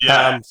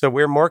 Yeah. So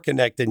we're more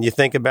connected. And you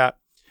think about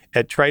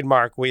at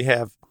Trademark, we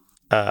have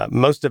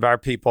most of our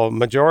people,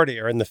 majority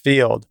are in the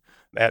field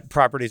at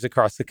properties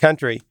across the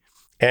country.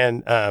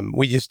 And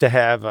we used to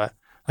have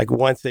like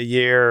once a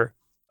year,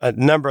 a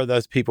number of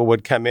those people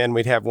would come in.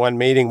 We'd have one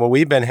meeting. Well,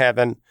 we've been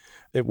having,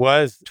 it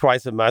was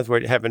twice a month.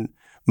 We're having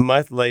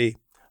monthly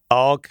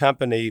all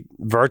company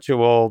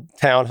virtual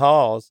town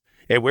halls,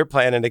 and we're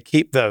planning to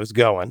keep those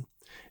going.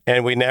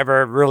 And we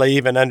never really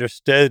even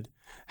understood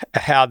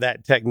how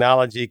that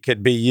technology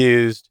could be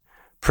used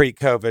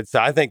pre-COVID. So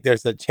I think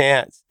there's a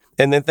chance.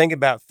 And then think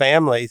about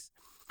families.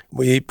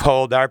 We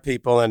polled our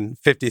people, and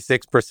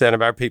 56%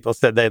 of our people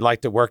said they'd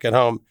like to work at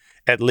home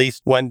at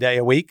least one day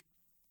a week.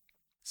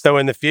 So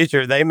in the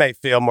future, they may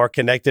feel more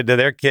connected to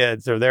their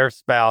kids or their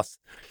spouse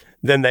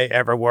than they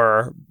ever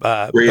were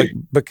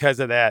because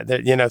of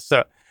that.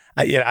 So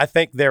I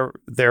think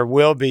there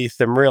will be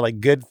some really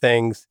good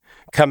things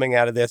coming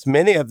out of this.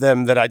 Many of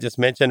them that I just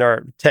mentioned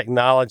are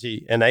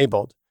technology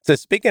enabled. So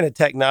speaking of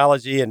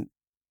technology and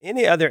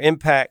any other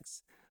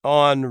impacts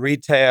on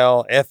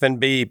retail,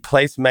 F&B,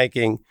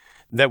 placemaking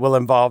that will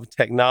involve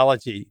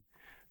technology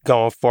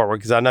going forward,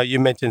 because I know you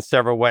mentioned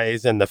several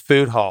ways in the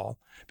food hall.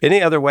 Any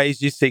other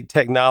ways you see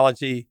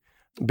technology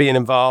being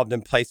involved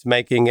in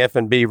placemaking,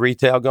 F&B,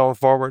 retail going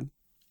forward?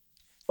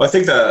 Well, I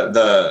think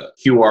the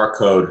QR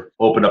code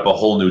opened up a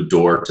whole new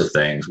door to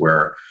things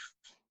where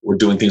we're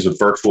doing things with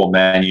virtual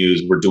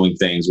menus. We're doing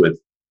things with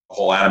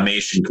whole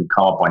animation can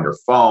come up on your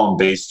phone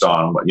based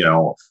on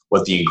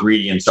what the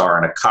ingredients are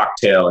in a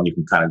cocktail, and you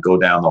can kind of go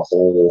down the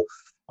whole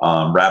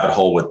rabbit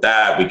hole with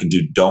that. We can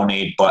do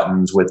donate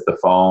buttons with the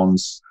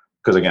phones,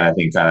 because again, I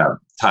think kind of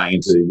tying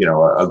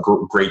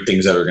into great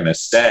things that are going to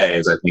stay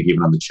is, I think,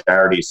 even on the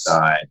charity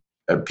side,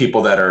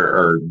 people that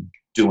are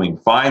doing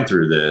fine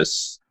through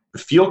this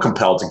feel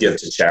compelled to give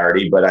to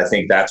charity. But I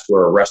think that's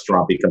where a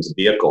restaurant becomes a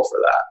vehicle for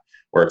that,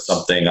 where it's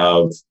something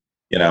of,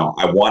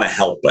 I want to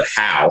help, but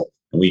how?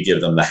 And we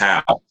give them the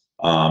how.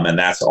 And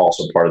that's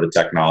also part of the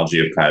technology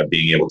of kind of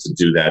being able to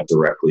do that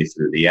directly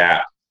through the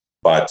app.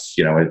 But,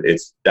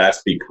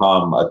 that's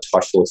become a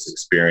touchless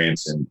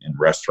experience in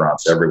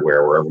restaurants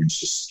everywhere, where everyone's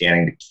just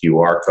scanning the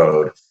QR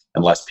code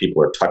unless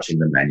people are touching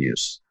the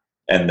menus.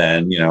 And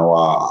then,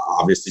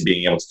 obviously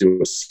being able to do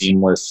a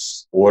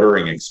seamless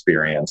ordering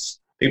experience.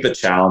 I think the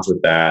challenge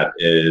with that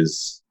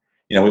is,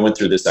 we went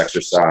through this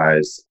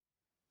exercise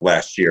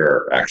last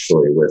year,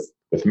 actually, with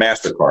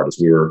MasterCard, as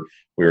we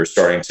were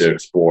starting to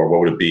explore what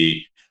would it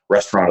be: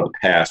 restaurant of the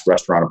past,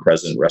 restaurant of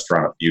present,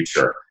 restaurant of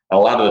future. And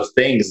a lot of the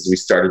things, as we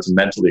started to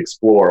mentally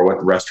explore what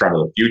the restaurant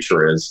of the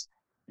future is,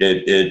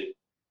 it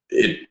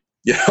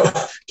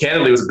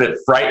candidly was a bit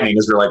frightening,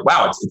 as we're like,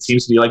 wow, it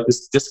seems to be like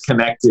this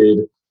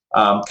disconnected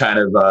kind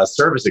of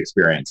service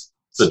experience.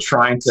 So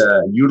trying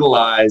to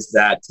utilize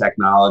that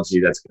technology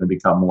that's going to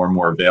become more and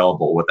more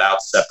available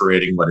without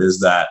separating what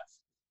is that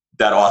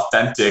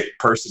authentic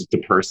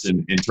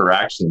person-to-person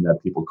interaction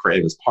that people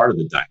crave as part of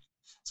the dining.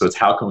 So it's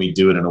how can we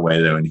do it in a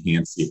way that will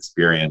enhance the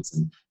experience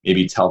and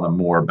maybe tell them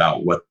more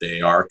about what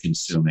they are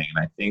consuming.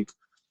 And I think,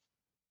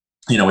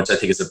 which I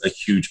think is a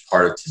huge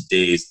part of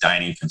today's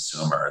dining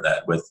consumer,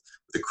 that with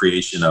the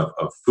creation of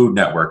Food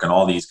Network and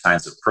all these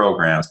kinds of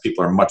programs,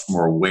 people are much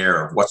more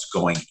aware of what's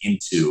going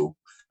into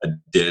a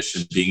dish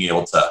and being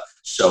able to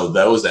show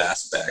those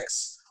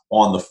aspects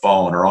on the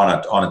phone or on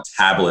a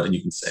tablet. And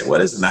you can say,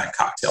 what is in that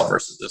cocktail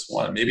versus this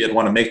one? And maybe I'd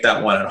want to make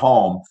that one at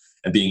home,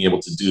 and being able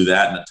to do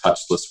that in a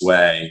touchless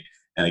way.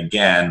 And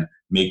again,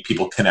 make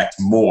people connect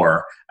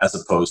more as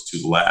opposed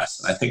to less.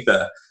 And I think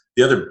the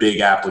other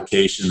big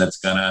application that's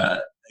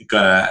gonna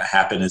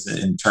happen is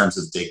in terms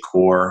of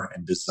decor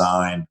and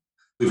design.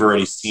 We've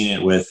already seen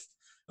it with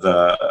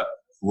the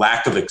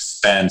lack of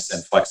expense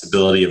and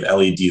flexibility of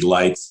LED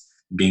lights,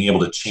 being able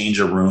to change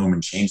a room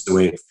and change the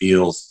way it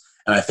feels.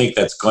 And I think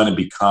that's going to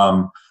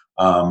become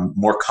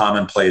more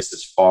commonplace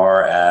as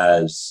far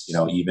as,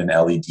 even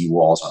LED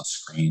walls on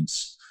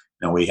screens.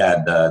 We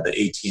had the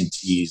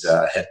AT&T's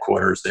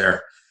headquarters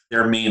there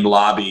their main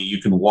lobby, you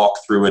can walk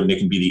through it and it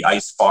can be the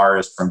ice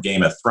forest from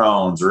Game of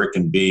Thrones, or it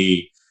can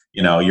be,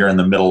 you're in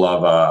the middle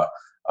of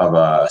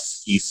a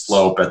ski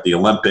slope at the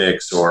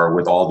Olympics, or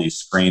with all these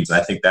screens. And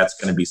I think that's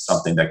going to be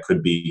something that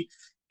could be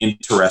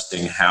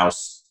interesting, how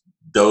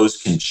those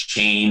can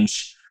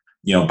change,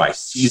 by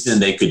season.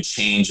 They could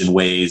change in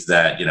ways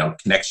that,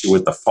 connects you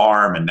with the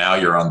farm, and now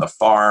you're on the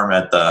farm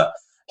at the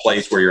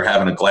place where you're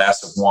having a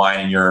glass of wine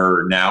and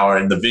you're now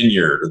in the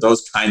vineyard.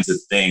 Those kinds of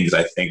things,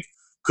 I think,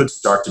 could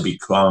start to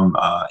become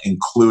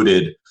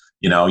included.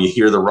 You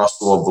hear the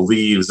rustle of the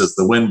leaves as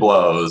the wind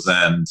blows.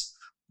 And,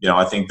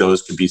 I think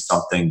those could be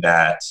something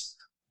that,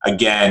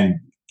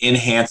 again,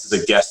 enhances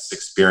a guest's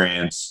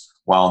experience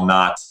while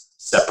not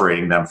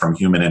separating them from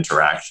human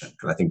interaction.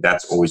 Because I think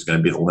that's always going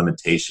to be the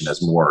limitation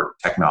as more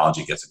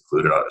technology gets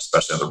included,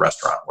 especially in the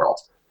restaurant world.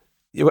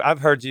 I've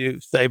heard you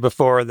say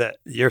before that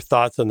your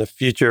thoughts on the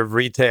future of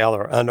retail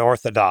are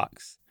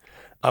unorthodox.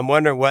 I'm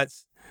wondering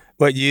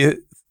what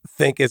you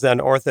think is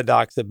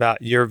unorthodox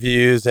about your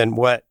views, and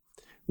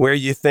where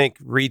you think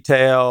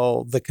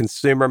retail, the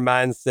consumer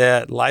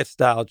mindset,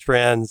 lifestyle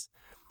trends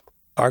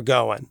are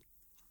going.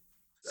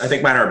 I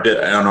think mine are a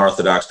bit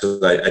unorthodox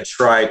because I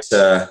try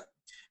to,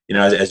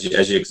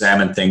 as you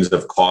examine things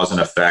of cause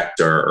and effect,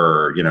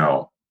 or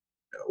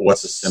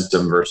what's a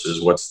symptom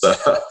versus what's at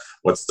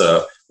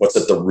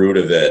the root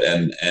of it.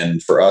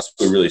 And for us,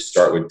 we really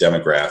start with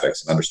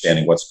demographics and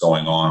understanding what's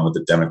going on with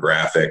the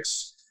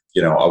demographics,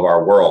 of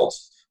our world,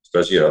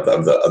 especially of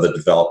the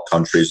developed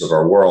countries of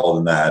our world,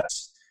 and that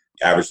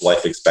average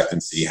life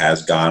expectancy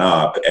has gone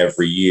up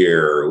every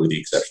year, with the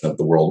exception of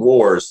the world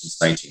wars, since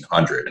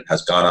 1900, and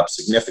has gone up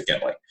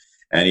significantly.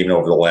 And even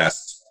over the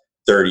last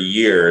 30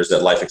 years,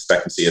 that life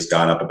expectancy has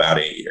gone up about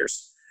 8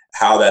 years.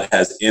 How that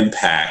has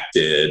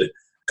impacted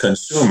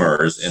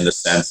consumers in the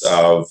sense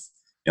of,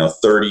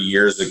 30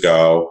 years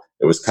ago,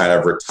 it was kind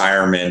of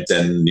retirement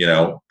and,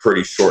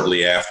 pretty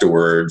shortly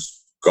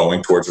afterwards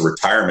going towards a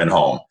retirement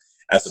home,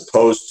 as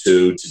opposed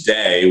to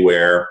today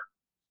where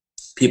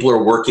people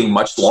are working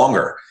much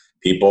longer.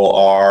 People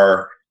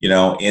are,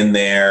 in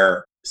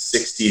their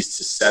 60s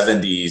to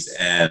 70s,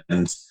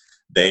 and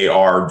they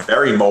are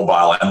very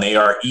mobile, and they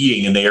are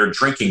eating, and they are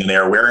drinking, and they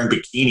are wearing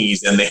bikinis,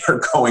 and they are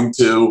going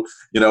to,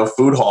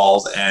 food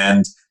halls,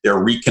 and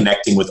they're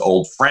reconnecting with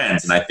old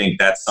friends. And I think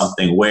that's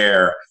something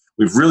where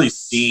we've really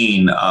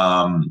seen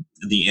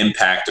the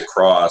impact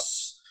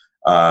across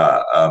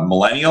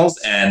millennials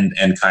and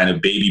kind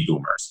of baby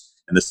boomers,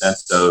 in the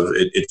sense of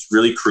it's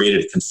really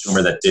created a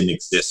consumer that didn't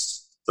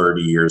exist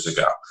 30 years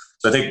ago.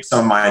 So I think some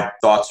of my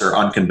thoughts are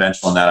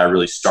unconventional in that I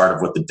really start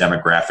with what the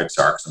demographics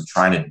are, because I'm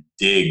trying to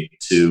dig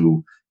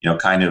to,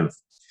 kind of,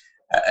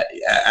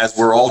 as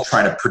we're all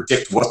trying to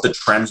predict what the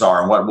trends are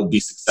and what will be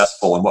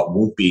successful and what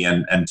won't be,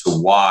 and to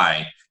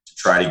why, to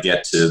try to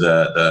get to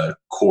the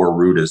core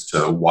root as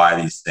to why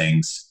these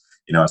things,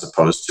 as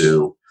opposed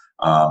to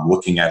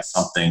looking at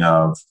something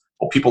of,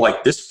 well, people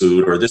like this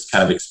food or this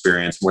kind of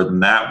experience more than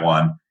that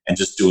one, and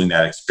just doing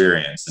that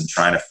experience and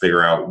trying to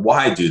figure out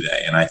why do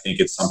they. And I think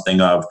it's something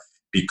of,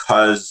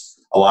 because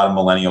a lot of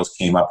millennials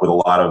came up with a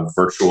lot of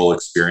virtual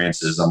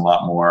experiences and a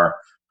lot more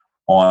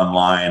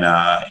online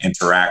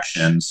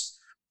interactions,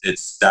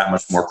 it's that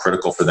much more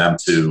critical for them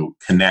to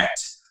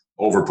connect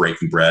over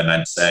breaking bread. And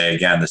I'd say,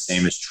 again, the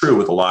same is true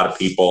with a lot of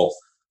people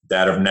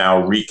that are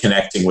now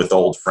reconnecting with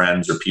old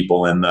friends, or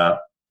people in the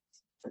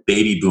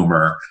baby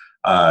boomer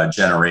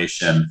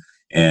generation.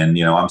 And,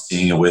 I'm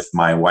seeing it with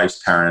my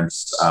wife's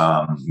parents,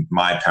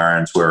 my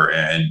parents were,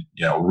 and,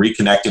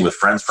 reconnecting with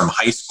friends from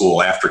high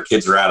school after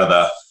kids are out of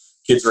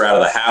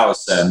the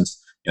house, and,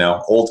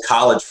 old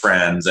college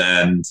friends,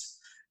 and,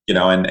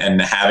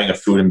 and having a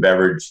food and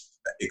beverage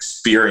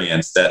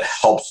experience that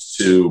helps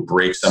to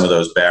break some of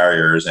those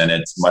barriers. And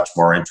it's much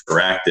more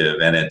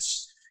interactive, and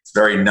it's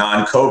very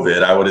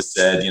non-COVID. I would have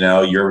said,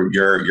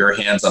 your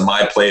hands on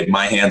my plate,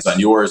 my hands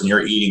on yours, and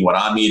you're eating what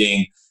I'm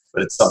eating.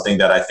 But it's something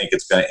that I think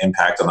it's going to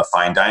impact on the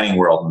fine dining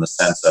world, in the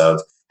sense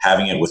of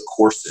having it with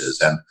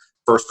courses, and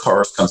first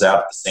course comes out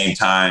at the same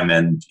time.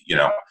 And,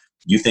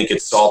 you think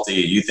it's salty,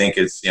 you think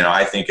it's,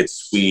 I think it's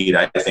sweet,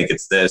 I think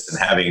it's this,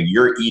 and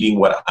you're eating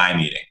what I'm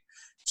eating.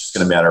 It's just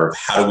going to matter of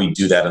how do we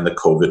do that in the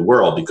COVID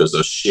world, because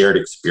those shared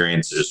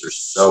experiences are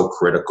so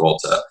critical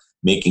to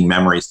making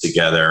memories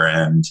together.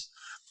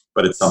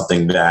 But it's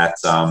something that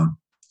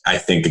I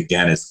think,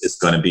 again, is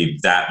going to be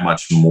that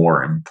much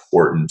more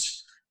important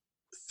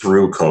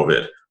through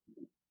COVID,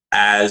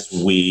 as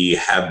we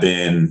have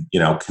been,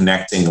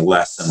 connecting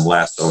less and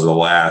less over the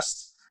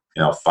last,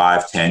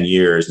 5-10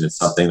 years. And it's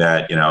something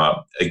that,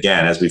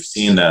 again, as we've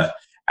seen the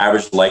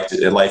average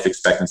life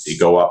expectancy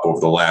go up over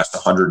the last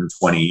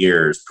 120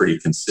 years pretty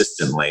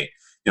consistently,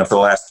 for the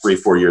last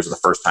 3-4 years, the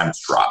first time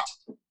it's dropped,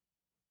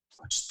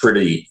 which is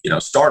pretty,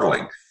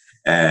 startling.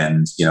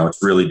 And,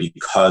 it's really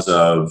because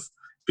of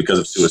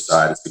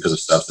suicide. It's because of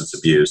substance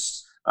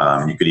abuse.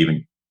 You could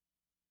even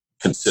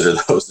consider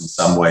those in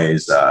some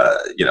ways,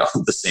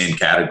 the same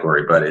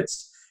category, but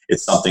it's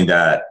something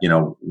that,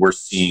 we're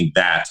seeing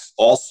that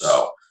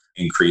also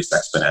increase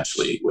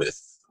exponentially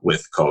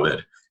with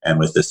COVID. and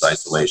with this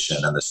isolation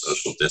and the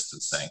social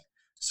distancing.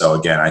 So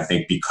again, I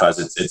think because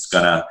it's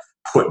going to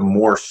put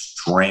more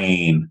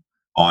strain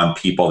on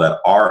people that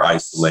are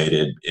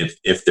isolated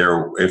if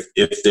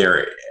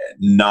they're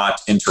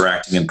not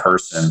interacting in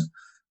person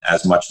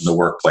as much in the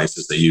workplace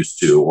as they used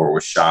to, or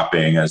with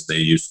shopping as they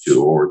used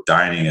to, or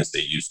dining as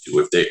they used to.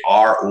 If they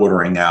are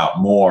ordering out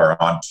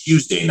more on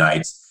Tuesday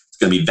nights, it's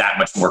going to be that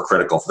much more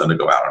critical for them to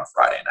go out on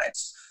Friday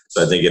nights.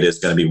 So I think it is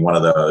going to be one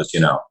of those,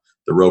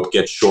 the rope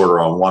gets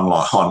shorter on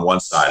one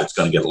side, it's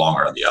going to get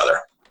longer on the other.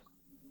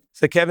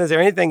 So Kevin, is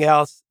there anything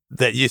else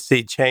that you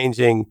see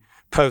changing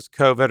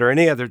post-COVID, or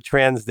any other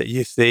trends that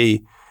you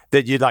see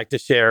that you'd like to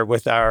share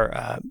with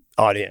our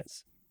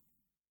audience?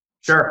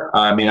 Sure.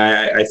 I mean,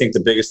 I think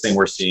the biggest thing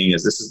we're seeing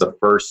is this is the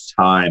first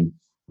time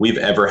we've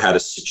ever had a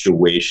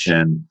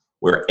situation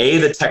where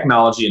the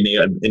technology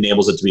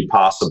enables it to be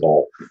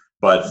possible,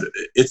 but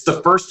it's the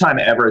first time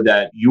ever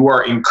that you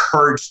are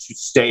encouraged to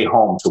stay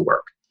home to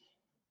work.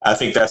 I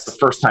think that's the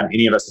first time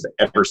any of us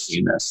have ever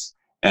seen this.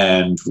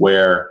 And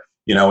where,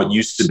 it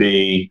used to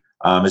be,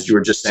 as you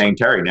were just saying,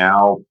 Terry,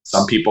 now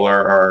some people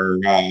are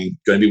going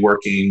to be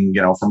working,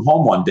 from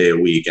home one day a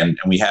week. And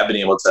we have been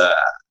able to,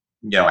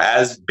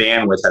 as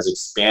bandwidth has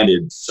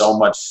expanded so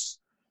much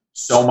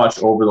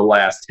over the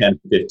last 10,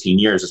 15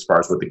 years, as far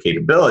as with the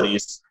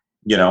capabilities,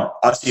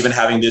 us even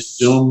having this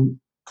Zoom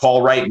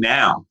call right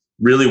now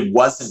really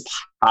wasn't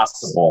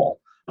possible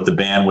with the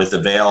bandwidth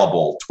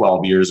available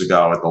 12 years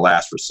ago at the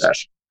last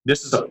recession.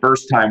 This is the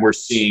first time we're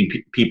seeing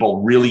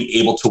people really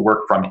able to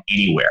work from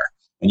anywhere.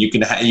 And you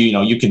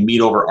can meet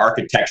over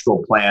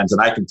architectural plans,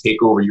 and I can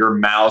take over your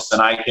mouse,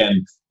 and I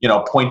can,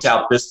 point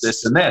out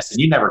this, and this. And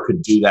you never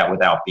could do that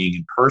without being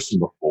in person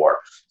before.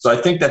 So I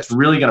think that's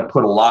really going to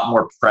put a lot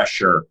more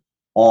pressure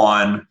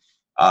on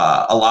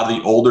a lot of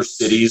the older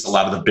cities, a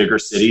lot of the bigger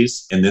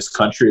cities in this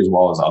country, as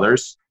well as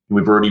others.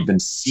 We've already been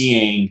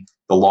seeing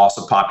the loss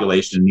of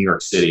population in New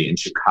York City, in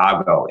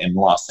Chicago, in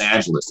Los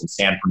Angeles, in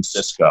San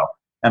Francisco.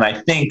 And I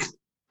think,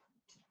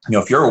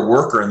 if you're a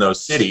worker in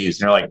those cities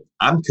and you're like,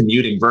 I'm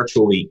commuting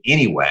virtually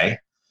anyway,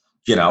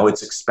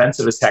 it's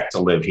expensive as heck to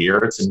live here.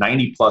 It's a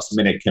 90+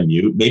 minute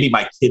commute. Maybe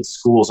my kids'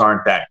 schools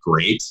aren't that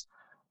great.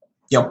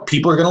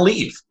 People are going to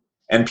leave,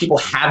 and people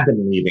have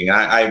been leaving.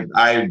 I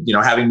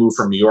having moved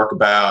from New York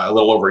about a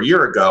little over a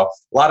year ago,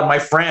 a lot of my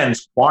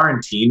friends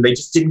quarantined. They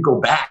just didn't go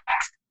back.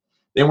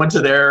 They went to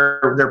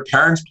their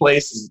parents'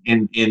 place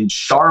in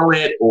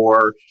Charlotte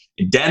or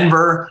in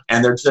Denver,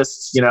 and they're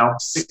just,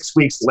 6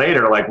 weeks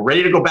later, like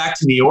ready to go back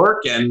to New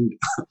York. And,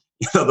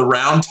 the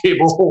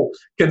roundtable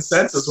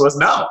consensus was,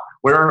 no,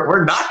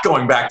 we're not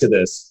going back to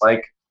this.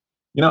 Like,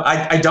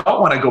 I don't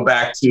want to go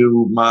back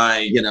to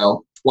my,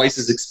 twice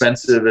as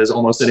expensive as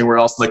almost anywhere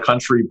else in the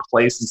country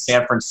place in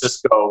San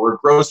Francisco, where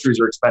groceries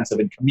are expensive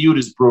and commute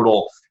is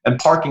brutal and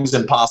parking's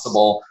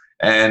impossible.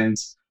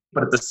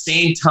 But at the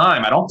same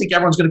time, I don't think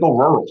everyone's going to go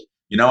rural.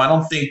 I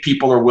don't think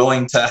people are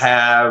willing to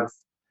have,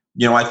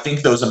 I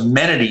think those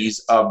amenities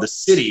of the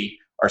city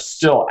are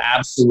still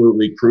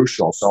absolutely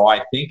crucial. So I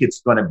think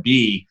it's going to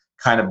be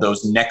kind of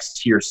those next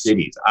tier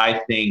cities.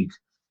 I think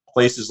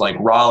places like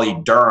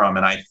Raleigh, Durham,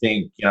 and I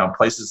think,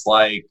 places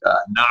like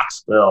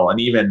Knoxville,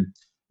 and even,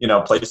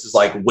 places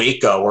like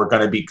Waco are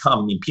going to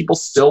become, people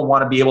still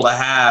want to be able to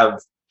have,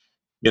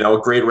 a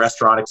great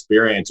restaurant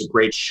experience, a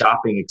great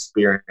shopping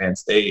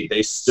experience.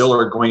 They still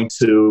are going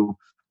to,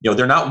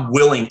 they're not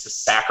willing to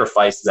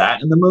sacrifice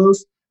that in the move.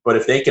 But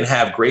if they can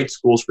have great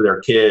schools for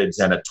their kids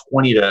and a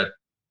 20 to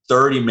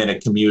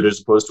 30-minute commute as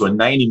opposed to a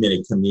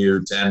 90-minute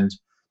commute, and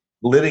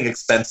living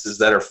expenses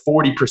that are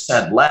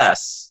 40%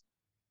 less,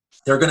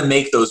 they're going to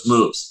make those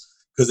moves,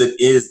 because it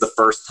is the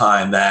first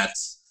time that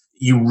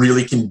you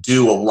really can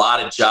do a lot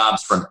of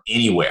jobs from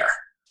anywhere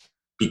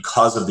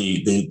because of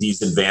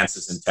these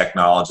advances in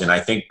technology. And I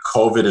think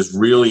COVID has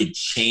really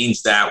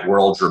changed that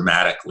world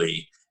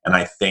dramatically. And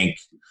I think,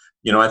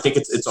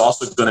 it's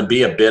also going to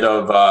be a bit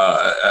of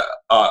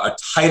a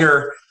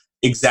tighter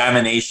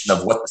examination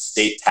of what the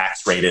state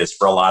tax rate is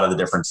for a lot of the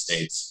different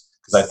states,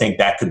 because I think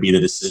that could be the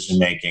decision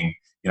making.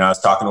 I was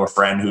talking to a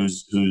friend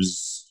who's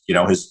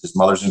his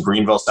mother's in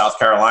Greenville, South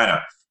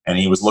Carolina, and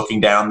he was looking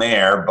down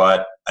there,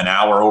 but an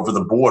hour over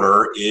the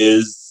border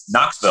is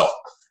Knoxville.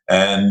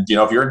 And,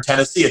 if you're in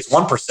Tennessee, it's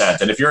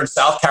 1%. And if you're in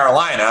South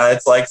Carolina,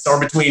 it's like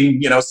somewhere between,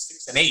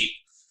 6 and 8,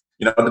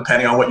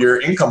 depending on what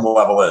your income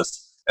level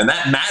is. And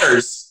that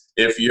matters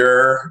if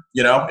you're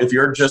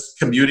just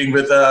commuting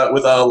with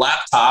a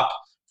laptop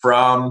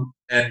from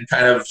and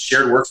kind of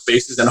shared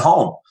workspaces and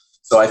home.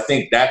 So I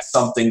think that's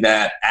something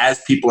that,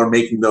 as people are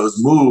making those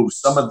moves,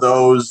 some of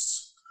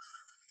those,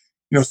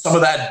 some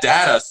of that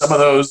data, some of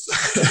those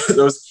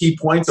those key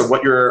points of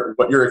what your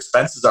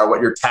expenses are,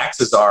 what your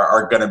taxes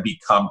are going to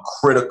become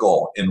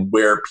critical in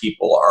where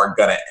people are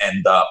going to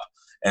end up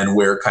and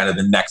where kind of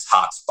the next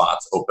hot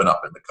spots open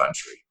up in the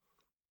country.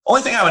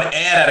 Only thing I would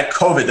add out of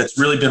COVID that's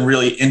really been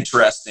really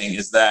interesting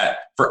is that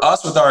for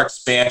us with our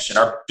expansion,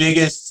 our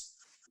biggest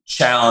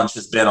challenge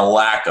has been a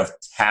lack of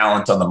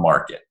talent on the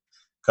market,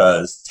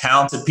 because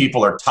talented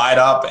people are tied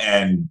up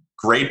and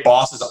great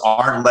bosses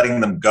aren't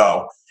letting them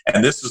go.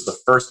 And this was the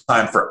first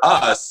time for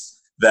us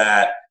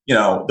that,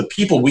 the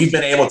people we've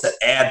been able to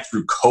add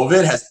through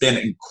COVID has been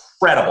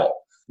incredible.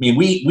 I mean,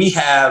 we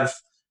have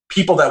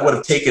people that would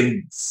have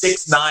taken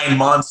 6-9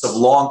 months of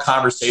long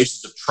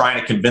conversations of trying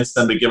to convince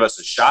them to give us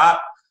a shot.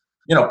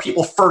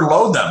 People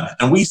furloughed them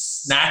and we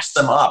snatched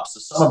them up.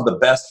 So some of the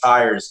best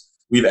hires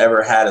we've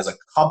ever had as a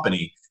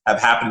company have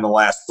happened in the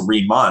last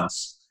 3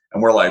 months.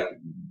 And we're like,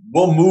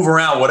 we'll move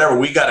around whatever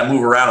we got to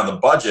move around on the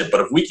budget. But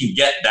if we can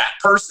get that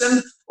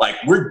person,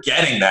 we're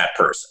getting that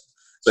person.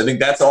 So I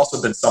think that's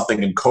also been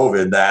something in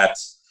COVID that,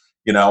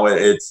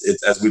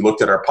 it's as we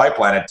looked at our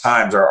pipeline at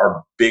times,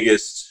 our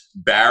biggest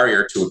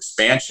barrier to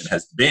expansion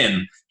has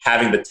been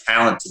having the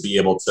talent to be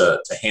able to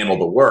handle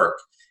the work.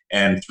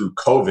 And through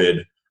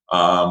COVID,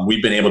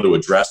 we've been able to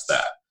address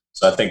that.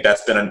 So I think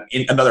that's been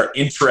another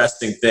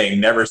interesting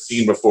thing never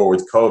seen before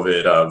with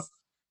COVID of,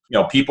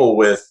 people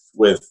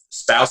with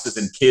spouses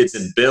and kids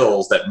and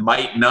bills that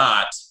might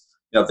not,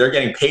 if they're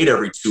getting paid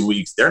every 2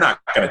 weeks, they're not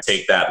going to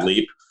take that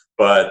leap,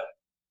 but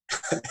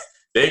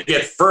they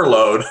get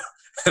furloughed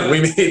and we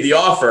made the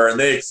offer and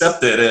they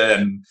accepted it.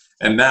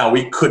 And now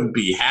we couldn't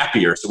be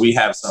happier. So we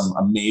have some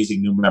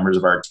amazing new members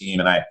of our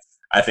team. And I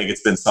think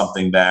it's been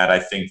something that I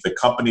think the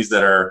companies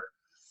that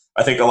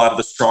I think a lot of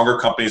the stronger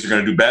companies are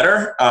going to do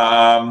better.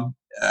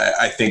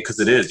 I think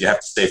because you have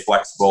to stay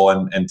flexible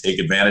and take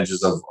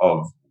advantages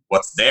of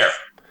what's there.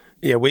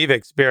 Yeah, we've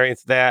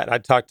experienced that. I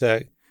talked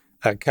to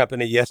a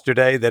company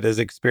yesterday that has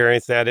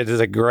experienced that. It is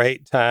a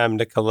great time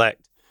to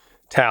collect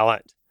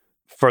talent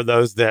for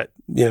those that,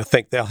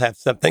 think they'll have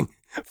something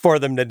for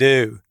them to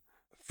do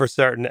for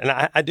certain. And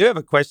I do have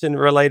a question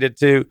related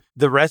to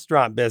the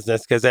restaurant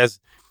business, because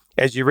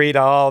as you read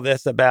all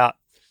this about,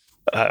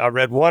 I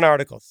read one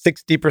article,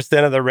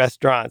 60% of the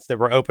restaurants that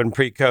were open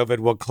pre-COVID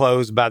will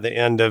close by the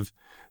end of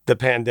the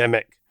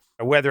pandemic.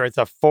 Whether it's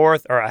a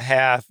fourth or a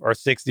half or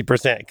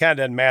 60%, it kind of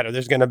doesn't matter.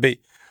 There's going to be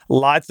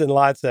lots and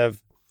lots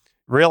of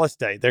real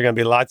estate. There are going to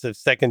be lots of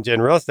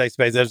second-gen real estate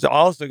space. There's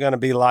also going to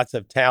be lots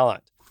of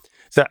talent.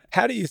 So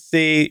how do you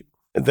see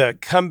the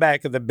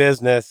comeback of the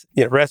business?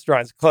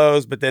 Restaurants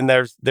close, but then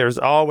there's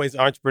always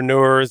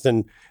entrepreneurs,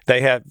 and they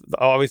have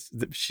always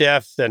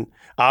chefs and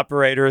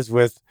operators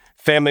with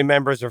family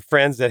members or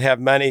friends that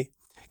have money.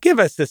 Give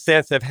us a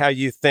sense of how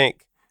you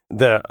think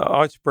the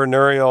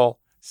entrepreneurial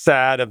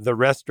side of the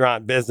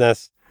restaurant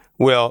business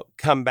will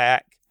come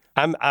back.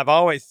 I've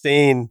always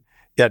seen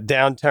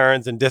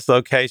downturns and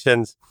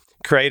dislocations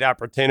create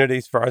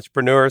opportunities for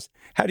entrepreneurs.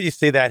 How do you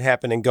see that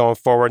happening going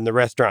forward in the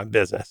restaurant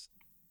business?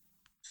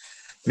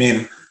 I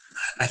mean,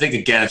 I think,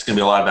 again, it's going to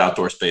be a lot of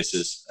outdoor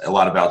spaces, a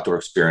lot of outdoor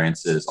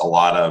experiences, a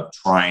lot of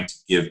trying to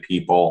give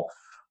people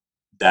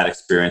that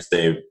experience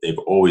they've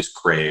always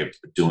craved,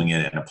 but doing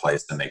it in a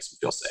place that makes them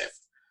feel safe.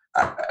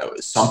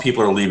 Some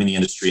people are leaving the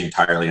industry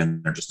entirely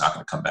and they're just not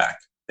going to come back.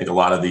 I think a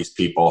lot of these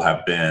people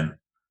have been,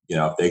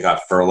 if they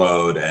got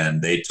furloughed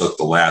and they took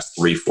the last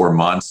 3-4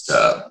 months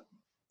to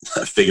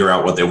figure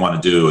out what they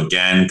want to do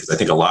again, because I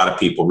think a lot of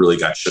people really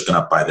got shooken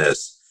up by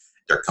this.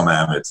 They're coming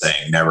out of it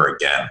saying never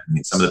again. I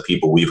mean, some of the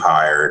people we've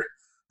hired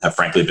have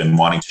frankly been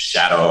wanting to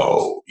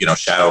shadow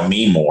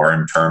me more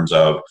in terms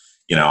of,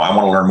 I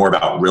want to learn more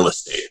about real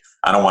estate.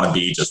 I don't want to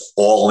be just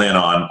all in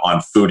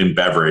on food and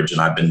beverage. And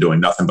I've been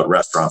doing nothing but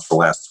restaurants for the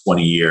last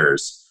 20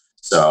 years.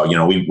 So,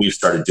 we've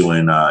started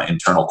doing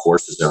internal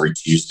courses every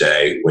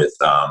Tuesday with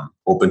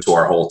open to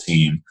our whole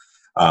team,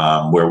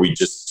 where we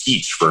just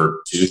teach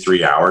for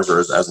 2-3 hours or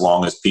as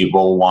long as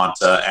people want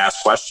to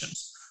ask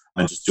questions,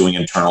 and just doing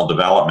internal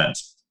development.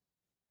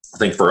 I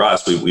think for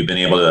us, we've been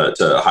able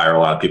to hire a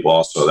lot of people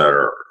also that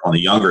are on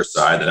the younger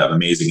side that have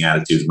amazing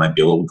attitudes, might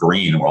be a little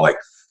green. And we're like,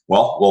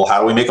 well,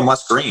 how do we make them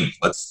less green?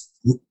 Let's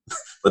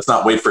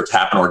not wait for it to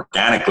happen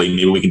organically.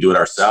 Maybe we can do it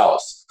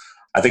ourselves.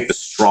 I think the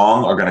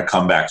strong are going to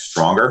come back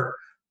stronger,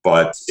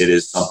 but it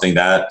is something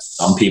that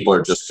some people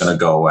are just going to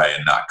go away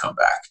and not come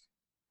back.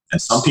 And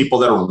some people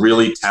that are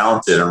really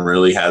talented and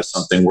really have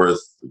something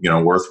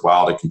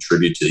worthwhile to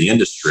contribute to the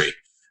industry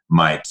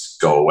might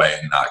go away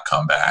and not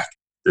come back.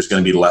 There's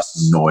going to be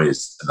less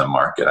noise in the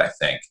market, I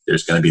think.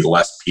 There's going to be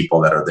less people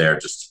that are there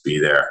just to be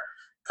there,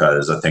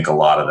 because I think a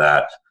lot of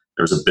that,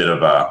 there's a bit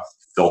of a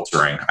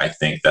filtering, I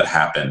think, that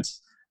happened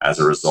as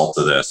a result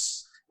of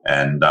this.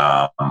 And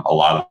a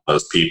lot of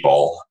those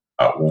people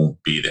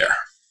won't be there.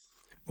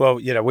 Well,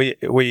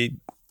 we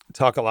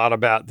talk a lot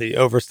about the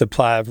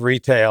oversupply of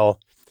retail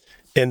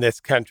in this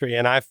country,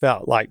 and I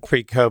felt like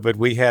pre-COVID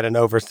we had an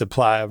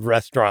oversupply of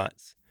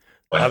restaurants.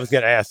 I was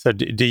going to ask, so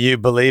do you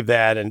believe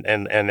that? And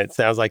it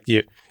sounds like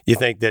you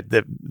think that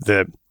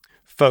the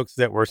folks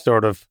that were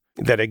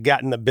that had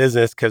gotten the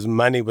business because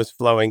money was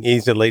flowing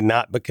easily,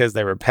 not because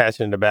they were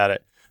passionate about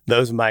it,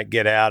 those might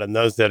get out, and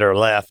those that are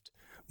left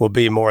will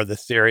be more the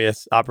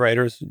serious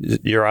operators.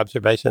 Your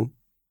observation?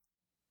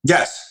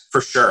 Yes, for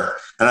sure.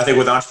 And I think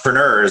with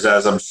entrepreneurs,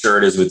 as I'm sure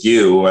it is with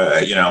you,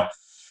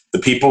 the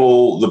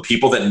people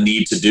that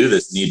need to do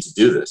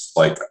this.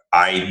 Like,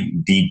 I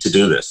need to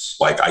do this.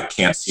 Like, I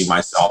can't see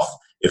myself.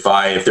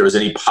 If there was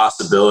any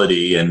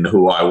possibility in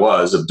who I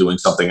was of doing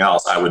something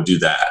else, I would do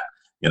that.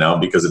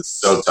 because it's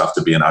so tough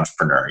to be an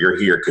entrepreneur. You're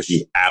here because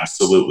you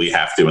absolutely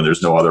have to, and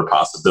there's no other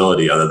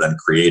possibility other than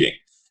creating,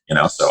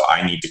 so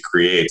I need to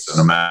create. So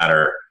no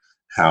matter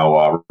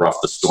how rough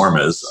the storm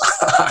is,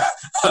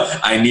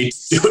 I need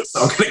to do it.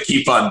 So I'm going to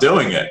keep on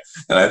doing it.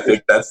 And I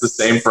think that's the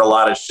same for a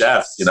lot of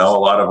chefs. A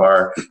lot of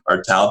our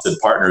talented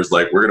partners,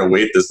 like, we're going to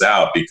wait this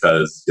out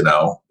because,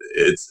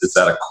 it's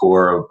at a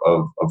core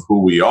of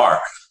who we are.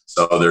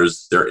 So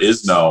there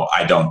is no,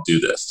 I don't do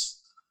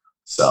this.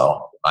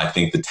 So I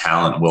think the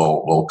talent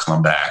will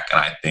come back.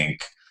 And I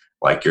think,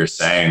 like you're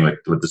saying,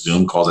 with the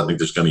Zoom calls, I think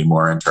there's going to be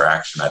more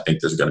interaction. I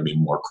think there's going to be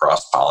more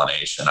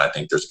cross-pollination. I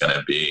think there's going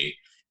to be,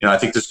 I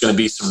think there's going to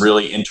be some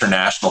really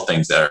international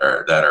things that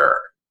are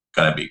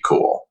going to be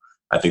cool.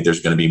 I think there's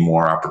going to be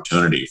more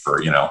opportunity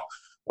for,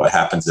 what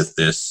happens if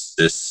this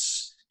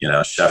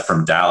chef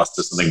from Dallas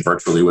does something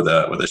virtually with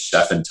a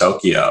chef in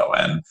Tokyo.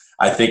 And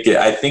I think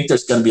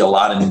there's going to be a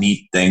lot of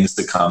neat things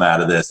to come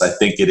out of this. I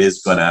think it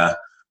is going to,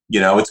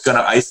 it's going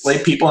to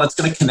isolate people and it's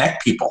going to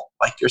connect people.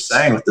 Like you're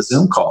saying with the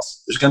Zoom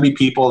calls, there's going to be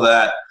people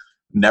that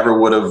never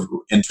would have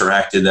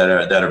interacted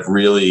that have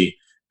really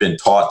been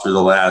taught through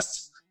the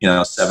last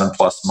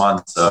 7+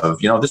 months of,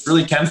 this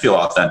really can feel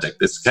authentic.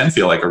 This can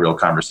feel like a real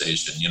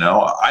conversation.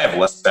 I have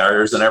less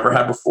barriers than I ever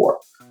had before.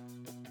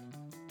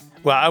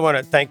 Well, I want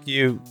to thank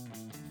you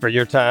for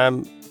your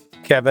time,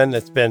 Kevin.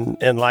 It's been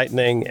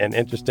enlightening and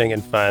interesting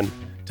and fun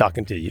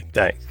talking to you.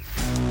 Thanks.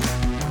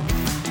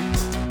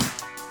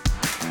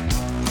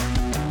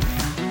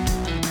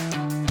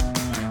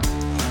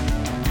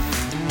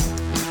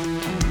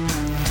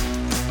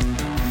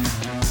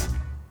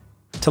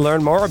 To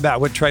learn more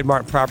about what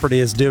Trademark Property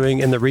is doing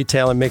in the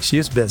retail and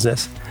mixed-use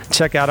business,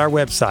 check out our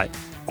website,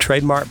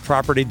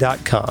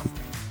 trademarkproperty.com.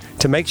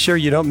 To make sure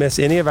you don't miss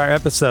any of our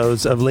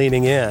episodes of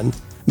Leaning In,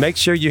 make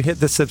sure you hit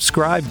the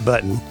subscribe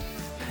button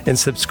and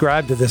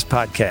subscribe to this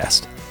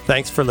podcast.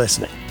 Thanks for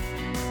listening.